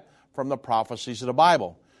that from the prophecies of the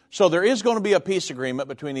Bible. So there is going to be a peace agreement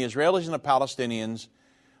between the Israelis and the Palestinians,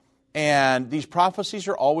 and these prophecies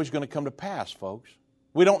are always going to come to pass, folks.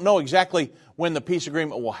 We don't know exactly when the peace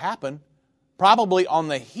agreement will happen. Probably on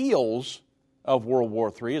the heels of World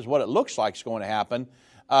War III is what it looks like is going to happen.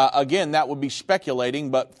 Again, that would be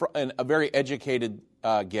speculating, but a very educated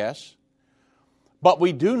guess. But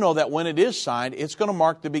we do know that when it is signed, it's going to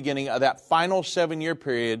mark the beginning of that final 7-year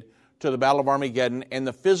period to the Battle of Armageddon and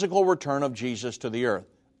the physical return of Jesus to the earth.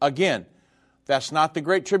 Again, that's not the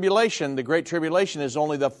Great Tribulation. The Great Tribulation is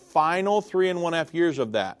only the final 3.5 years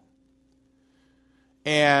of that.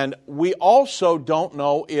 And we also don't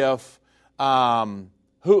know if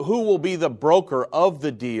who will be the broker of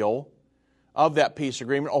the deal, of that peace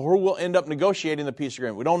agreement, or who will end up negotiating the peace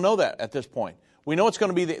agreement. We don't know that at this point. We know it's going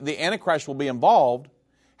to be the Antichrist will be involved.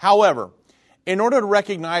 However, in order to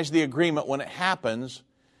recognize the agreement when it happens,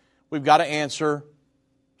 we've got to answer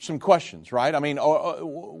some questions, right? I mean,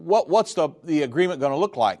 what's the agreement going to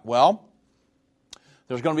look like? Well,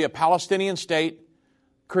 there's going to be a Palestinian state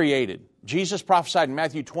created. Jesus prophesied in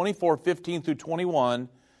Matthew 24:15 through 21,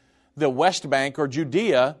 the West Bank or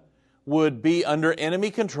Judea would be under enemy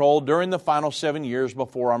control during the final 7 years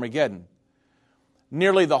before Armageddon.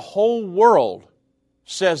 Nearly the whole world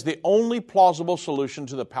says the only plausible solution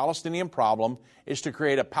to the Palestinian problem is to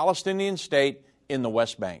create a Palestinian state in the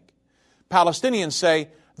West Bank. Palestinians say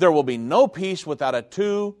there will be no peace without a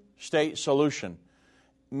two-state solution.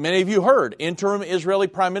 Many of you heard interim Israeli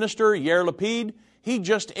Prime Minister Yair Lapid. He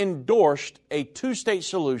just endorsed a two-state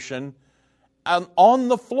solution on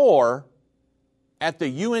the floor at the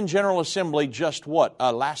UN General Assembly just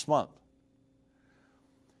last month.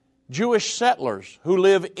 Jewish settlers who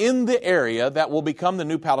live in the area that will become the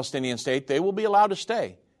new Palestinian state, they will be allowed to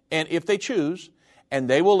stay, and if they choose, and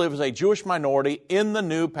they will live as a Jewish minority in the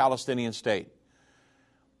new Palestinian state.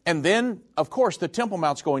 And then, of course, the Temple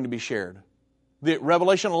Mount's going to be shared. The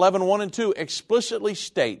Revelation 11:1 and 2 explicitly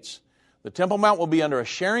states the Temple Mount will be under a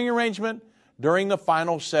sharing arrangement during the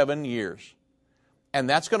final 7 years. And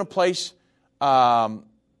that's going to place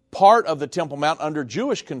part of the Temple Mount under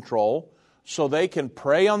Jewish control so they can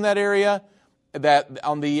pray on that area,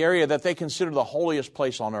 on the area that they consider the holiest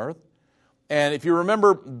place on earth. And if you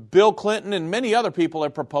remember, Bill Clinton and many other people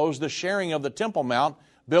have proposed the sharing of the Temple Mount.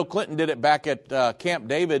 Bill Clinton did it back at Camp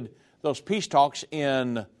David, those peace talks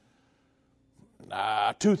in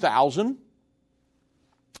 2000.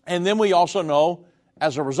 And then we also know,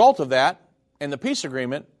 as a result of that, and the peace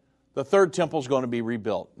agreement, the third temple is going to be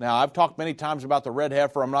rebuilt. Now, I've talked many times about the red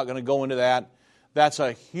heifer. I'm not going to go into that. That's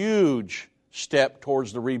a huge step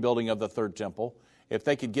towards the rebuilding of the third temple, if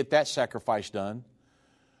they could get that sacrifice done.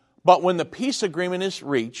 But when the peace agreement is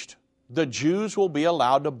reached, the Jews will be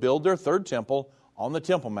allowed to build their third temple on the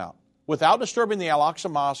Temple Mount without disturbing the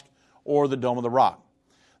Al-Aqsa Mosque or the Dome of the Rock.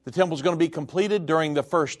 The temple is going to be completed during the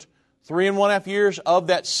first 3.5 years of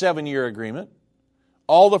that 7-year agreement.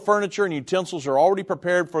 All the furniture and utensils are already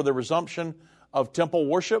prepared for the resumption of temple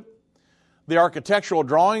worship. The architectural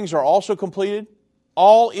drawings are also completed.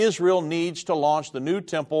 All Israel needs to launch the new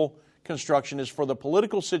temple construction is for the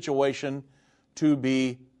political situation to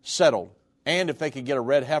be settled. And if they could get a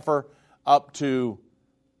red heifer up to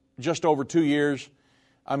just over 2 years,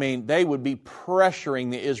 they would be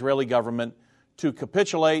pressuring the Israeli government to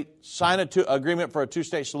capitulate, sign an agreement for a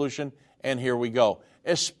two-state solution, and here we go.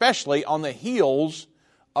 Especially on the heels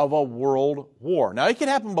of a world war. Now, it could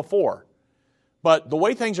happen before, but the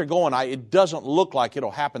way things are going, it doesn't look like it'll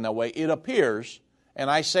happen that way. It appears, and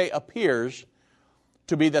I say appears,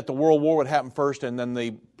 to be that the world war would happen first and then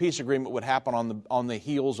the peace agreement would happen on the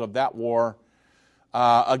heels of that war.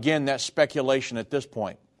 Again, that's speculation at this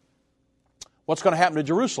point. What's going to happen to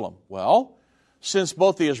Jerusalem? Well, since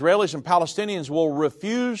both the Israelis and Palestinians will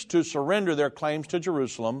refuse to surrender their claims to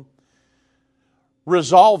Jerusalem,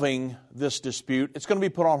 resolving this dispute, it's going to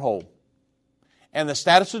be put on hold. And the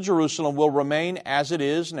status of Jerusalem will remain as it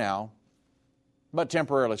is now, but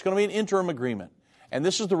temporarily. It's going to be an interim agreement. And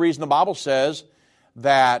this is the reason the Bible says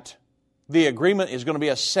that the agreement is going to be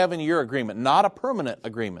a 7-year agreement, not a permanent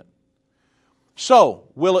agreement. So,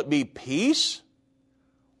 will it be peace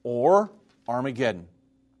or Armageddon?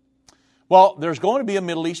 Well, there's going to be a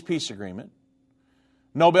Middle East peace agreement.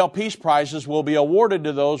 Nobel Peace Prizes will be awarded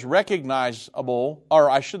to those recognizable, or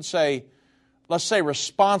I should say, let's say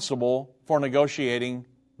responsible for negotiating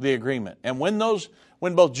the agreement. And when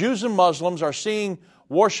both Jews and Muslims are seen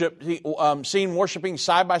worshiping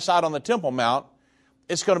side by side on the Temple Mount,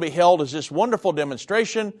 it's going to be held as this wonderful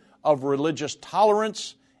demonstration of religious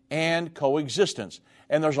tolerance and coexistence.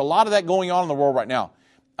 And there's a lot of that going on in the world right now.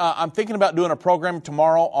 I'm thinking about doing a program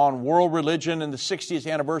tomorrow on world religion and the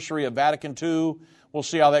 60th anniversary of Vatican II. We'll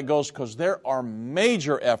see how that goes, because there are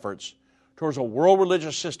major efforts towards a world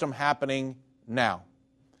religious system happening now.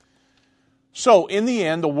 So, in the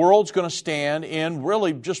end, the world's going to stand in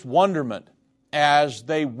really just wonderment as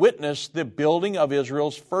they witness the building of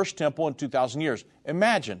Israel's first temple in 2,000 years.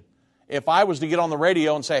 Imagine if I was to get on the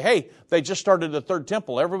radio and say, hey, they just started the third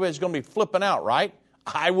temple. Everybody's going to be flipping out, right?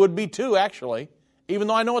 I would be too, actually, even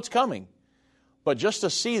though I know it's coming. But just to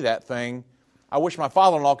see that thing, I wish my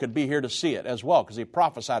father-in-law could be here to see it as well, because he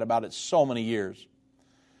prophesied about it so many years.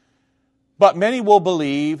 But many will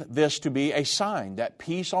believe this to be a sign that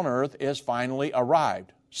peace on earth is finally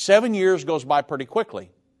arrived. 7 years goes by pretty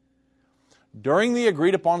quickly. During the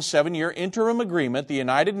agreed-upon 7-year interim agreement, the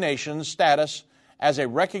United Nations status as a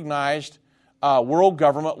recognized world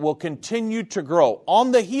government will continue to grow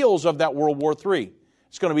on the heels of that World War III.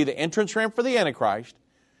 It's going to be the entrance ramp for the Antichrist.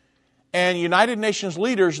 And United Nations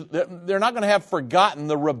leaders, they're not going to have forgotten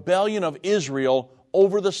the rebellion of Israel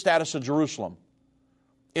over the status of Jerusalem.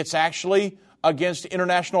 It's actually against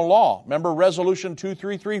international law. Remember Resolution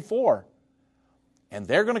 2334. And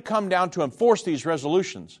they're going to come down to enforce these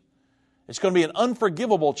resolutions. It's going to be an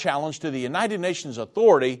unforgivable challenge to the United Nations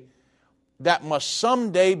authority that must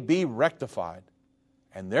someday be rectified.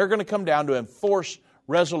 And they're going to come down to enforce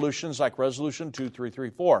resolutions like Resolution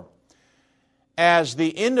 2334. As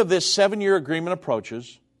the end of this 7-year agreement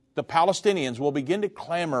approaches, the Palestinians will begin to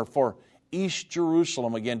clamor for East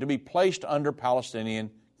Jerusalem again to be placed under Palestinian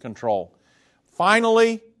control.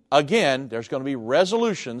 Finally, again, there's going to be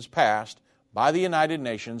resolutions passed by the United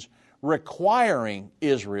Nations requiring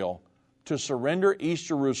Israel to surrender East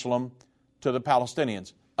Jerusalem to the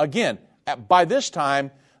Palestinians. Again, by this time,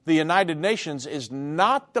 the United Nations is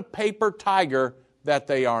not the paper tiger that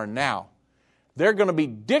they are now. They're going to be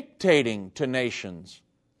dictating to nations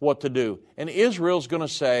what to do. And Israel's going to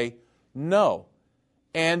say no.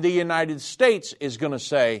 And the United States is going to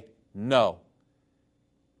say no.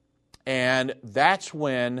 And that's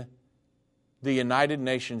when the United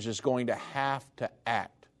Nations is going to have to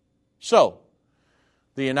act. So,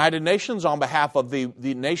 the United Nations, on behalf of the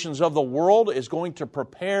nations of the world, is going to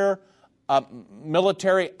prepare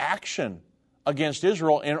military action against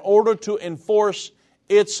Israel in order to enforce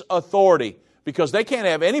its authority. Because they can't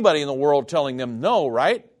have anybody in the world telling them no,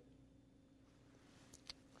 right?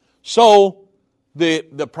 So,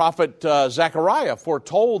 the prophet Zechariah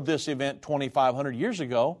foretold this event 2,500 years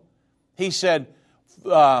ago. He said,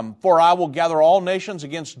 for I will gather all nations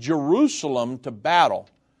against Jerusalem to battle.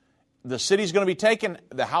 The city's going to be taken,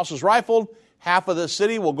 the house is rifled, half of the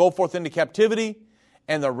city will go forth into captivity,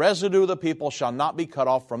 and the residue of the people shall not be cut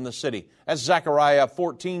off from the city. That's Zechariah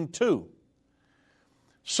 14:2.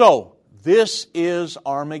 So, this is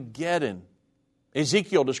Armageddon.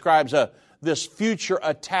 Ezekiel describes this future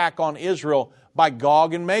attack on Israel by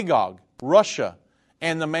Gog and Magog, Russia,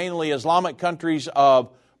 and the mainly Islamic countries of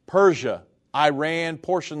Persia, Iran,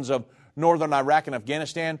 portions of northern Iraq and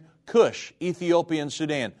Afghanistan, Cush, Ethiopia and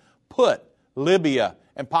Sudan, Put, Libya,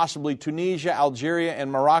 and possibly Tunisia, Algeria, and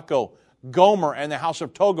Morocco, Gomer and the house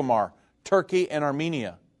of Togarmah, Turkey and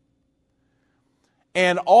Armenia.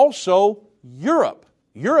 And also Europe.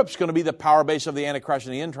 Europe's going to be the power base of the Antichrist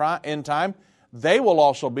in the end time. They will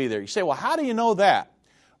also be there. You say, well, how do you know that?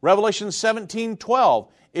 Revelation 17:12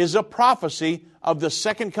 is a prophecy of the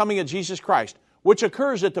second coming of Jesus Christ, which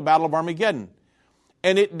occurs at the Battle of Armageddon.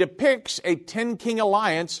 And it depicts a 10-king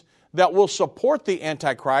alliance that will support the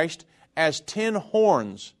Antichrist as 10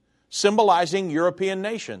 horns, symbolizing European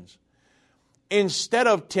nations, instead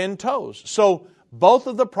of 10 toes. So both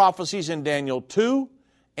of the prophecies in Daniel 2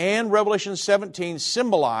 and Revelation 17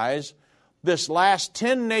 symbolize this last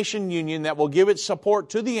 10-nation union that will give its support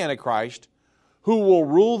to the Antichrist, who will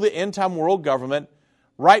rule the end-time world government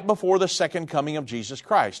right before the second coming of Jesus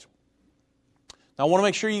Christ. Now, I want to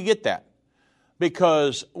make sure you get that,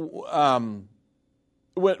 because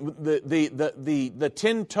the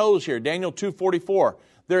 10 toes here, Daniel 2:44,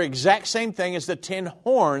 they're exact same thing as the 10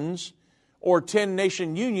 horns or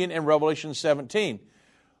 10-nation union in Revelation 17.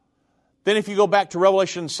 Then if you go back to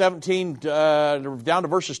Revelation 17, down to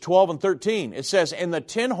verses 12 and 13, it says, and the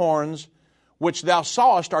 10 horns which thou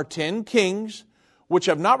sawest are 10 kings, which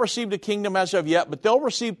have not received a kingdom as of yet, but they'll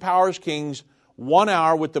receive power as kings 1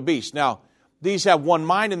 hour with the beast. Now, these have one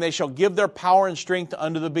mind, and they shall give their power and strength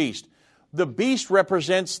unto the beast. The beast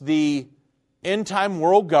represents the end-time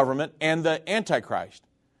world government and the Antichrist.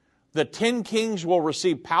 The 10 kings will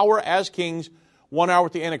receive power as kings 1 hour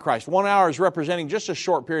with the Antichrist. 1 hour is representing just a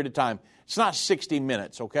short period of time. It's not 60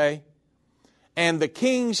 minutes, okay? And the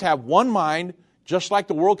kings have one mind, Just like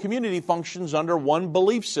the world community functions under one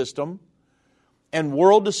belief system, and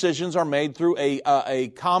world decisions are made through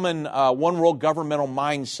a common one world governmental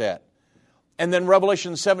mindset. And then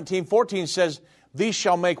Revelation 17:14 says, "These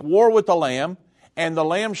shall make war with the Lamb, and the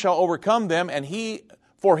Lamb shall overcome them, and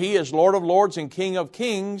for he is Lord of lords and King of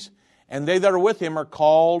kings, and they that are with him are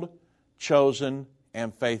called, chosen,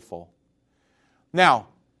 and faithful." Now,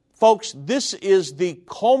 folks, this is the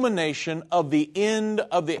culmination of the end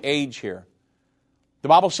of the age here. The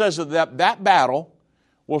Bible says that battle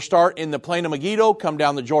will start in the plain of Megiddo, come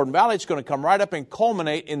down the Jordan Valley. It's going to come right up and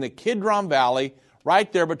culminate in the Kidron Valley,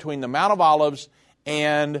 right there between the Mount of Olives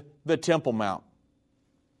and the Temple Mount.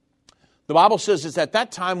 The Bible says it's at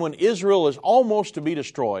that time when Israel is almost to be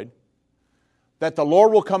destroyed that the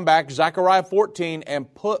Lord will come back, Zechariah 14,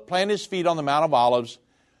 and plant His feet on the Mount of Olives.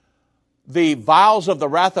 The vials of the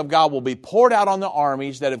wrath of God will be poured out on the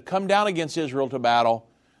armies that have come down against Israel to battle.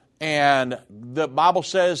 And the Bible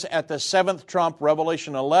says at the seventh trump,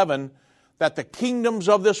 Revelation 11, that the kingdoms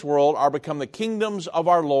of this world are become the kingdoms of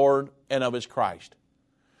our Lord and of His Christ.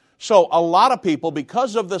 So a lot of people,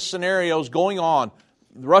 because of the scenarios going on,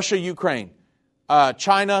 Russia, Ukraine,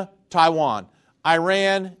 China, Taiwan,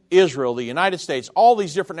 Iran, Israel, the United States, all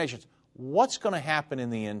these different nations, what's going to happen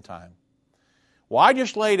in the end time? Well, I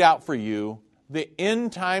just laid out for you the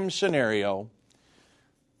end time scenario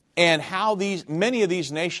and how many of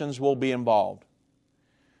these nations will be involved.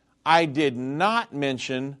 I did not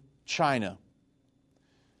mention China.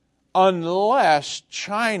 Unless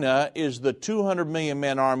China is the 200 million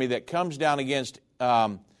man army that comes down against,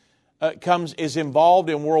 is involved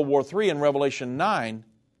in World War III in Revelation 9,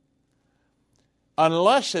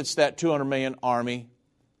 unless it's that 200 million army,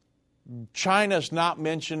 China's not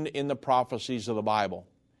mentioned in the prophecies of the Bible.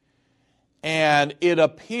 And it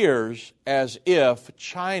appears as if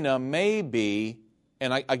China may be,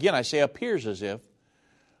 and I say appears as if,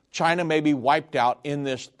 China may be wiped out in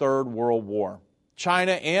this third world war.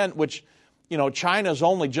 China's China's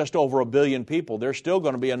only just over 1 billion people. There's still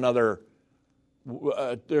going to be there's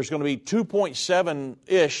going to be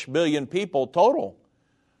 2.7-ish billion people total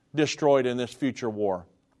destroyed in this future war.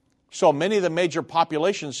 So many of the major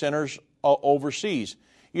population centers overseas.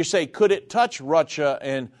 You say, could it touch Russia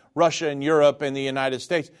and Europe and the United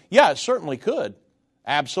States? Yeah, it certainly could.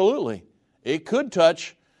 Absolutely. It could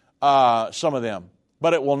touch some of them.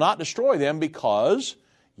 But it will not destroy them because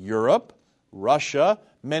Europe, Russia,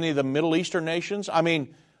 many of the Middle Eastern nations,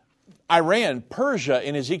 Iran, Persia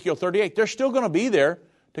in Ezekiel 38, they're still going to be there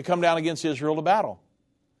to come down against Israel to battle.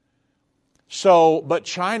 So, but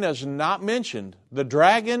China's not mentioned. The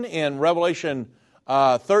dragon in Revelation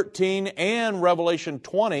 13 and Revelation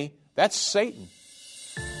 20, that's Satan.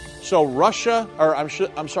 So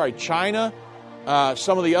China,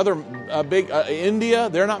 some of the other big, India,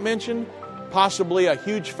 they're not mentioned. Possibly a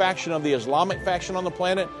huge faction of the Islamic faction on the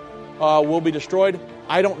planet will be destroyed.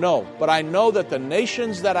 I don't know. But I know that the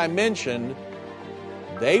nations that I mentioned,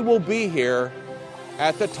 they will be here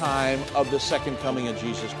at the time of the second coming of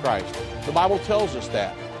Jesus Christ. The Bible tells us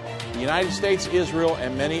that. The United States, Israel,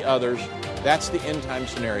 and many others, that's the end time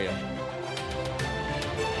scenario.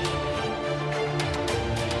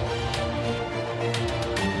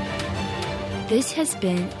 This has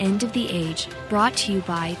been End of the Age, brought to you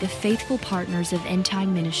by the faithful partners of End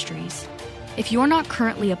Time Ministries. If you're not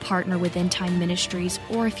currently a partner with End Time Ministries,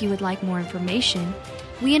 or if you would like more information,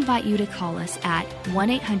 we invite you to call us at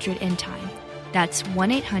 1-800-END-TIME. That's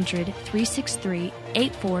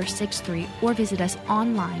 1-800-363-8463, or visit us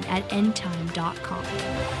online at endtime.com.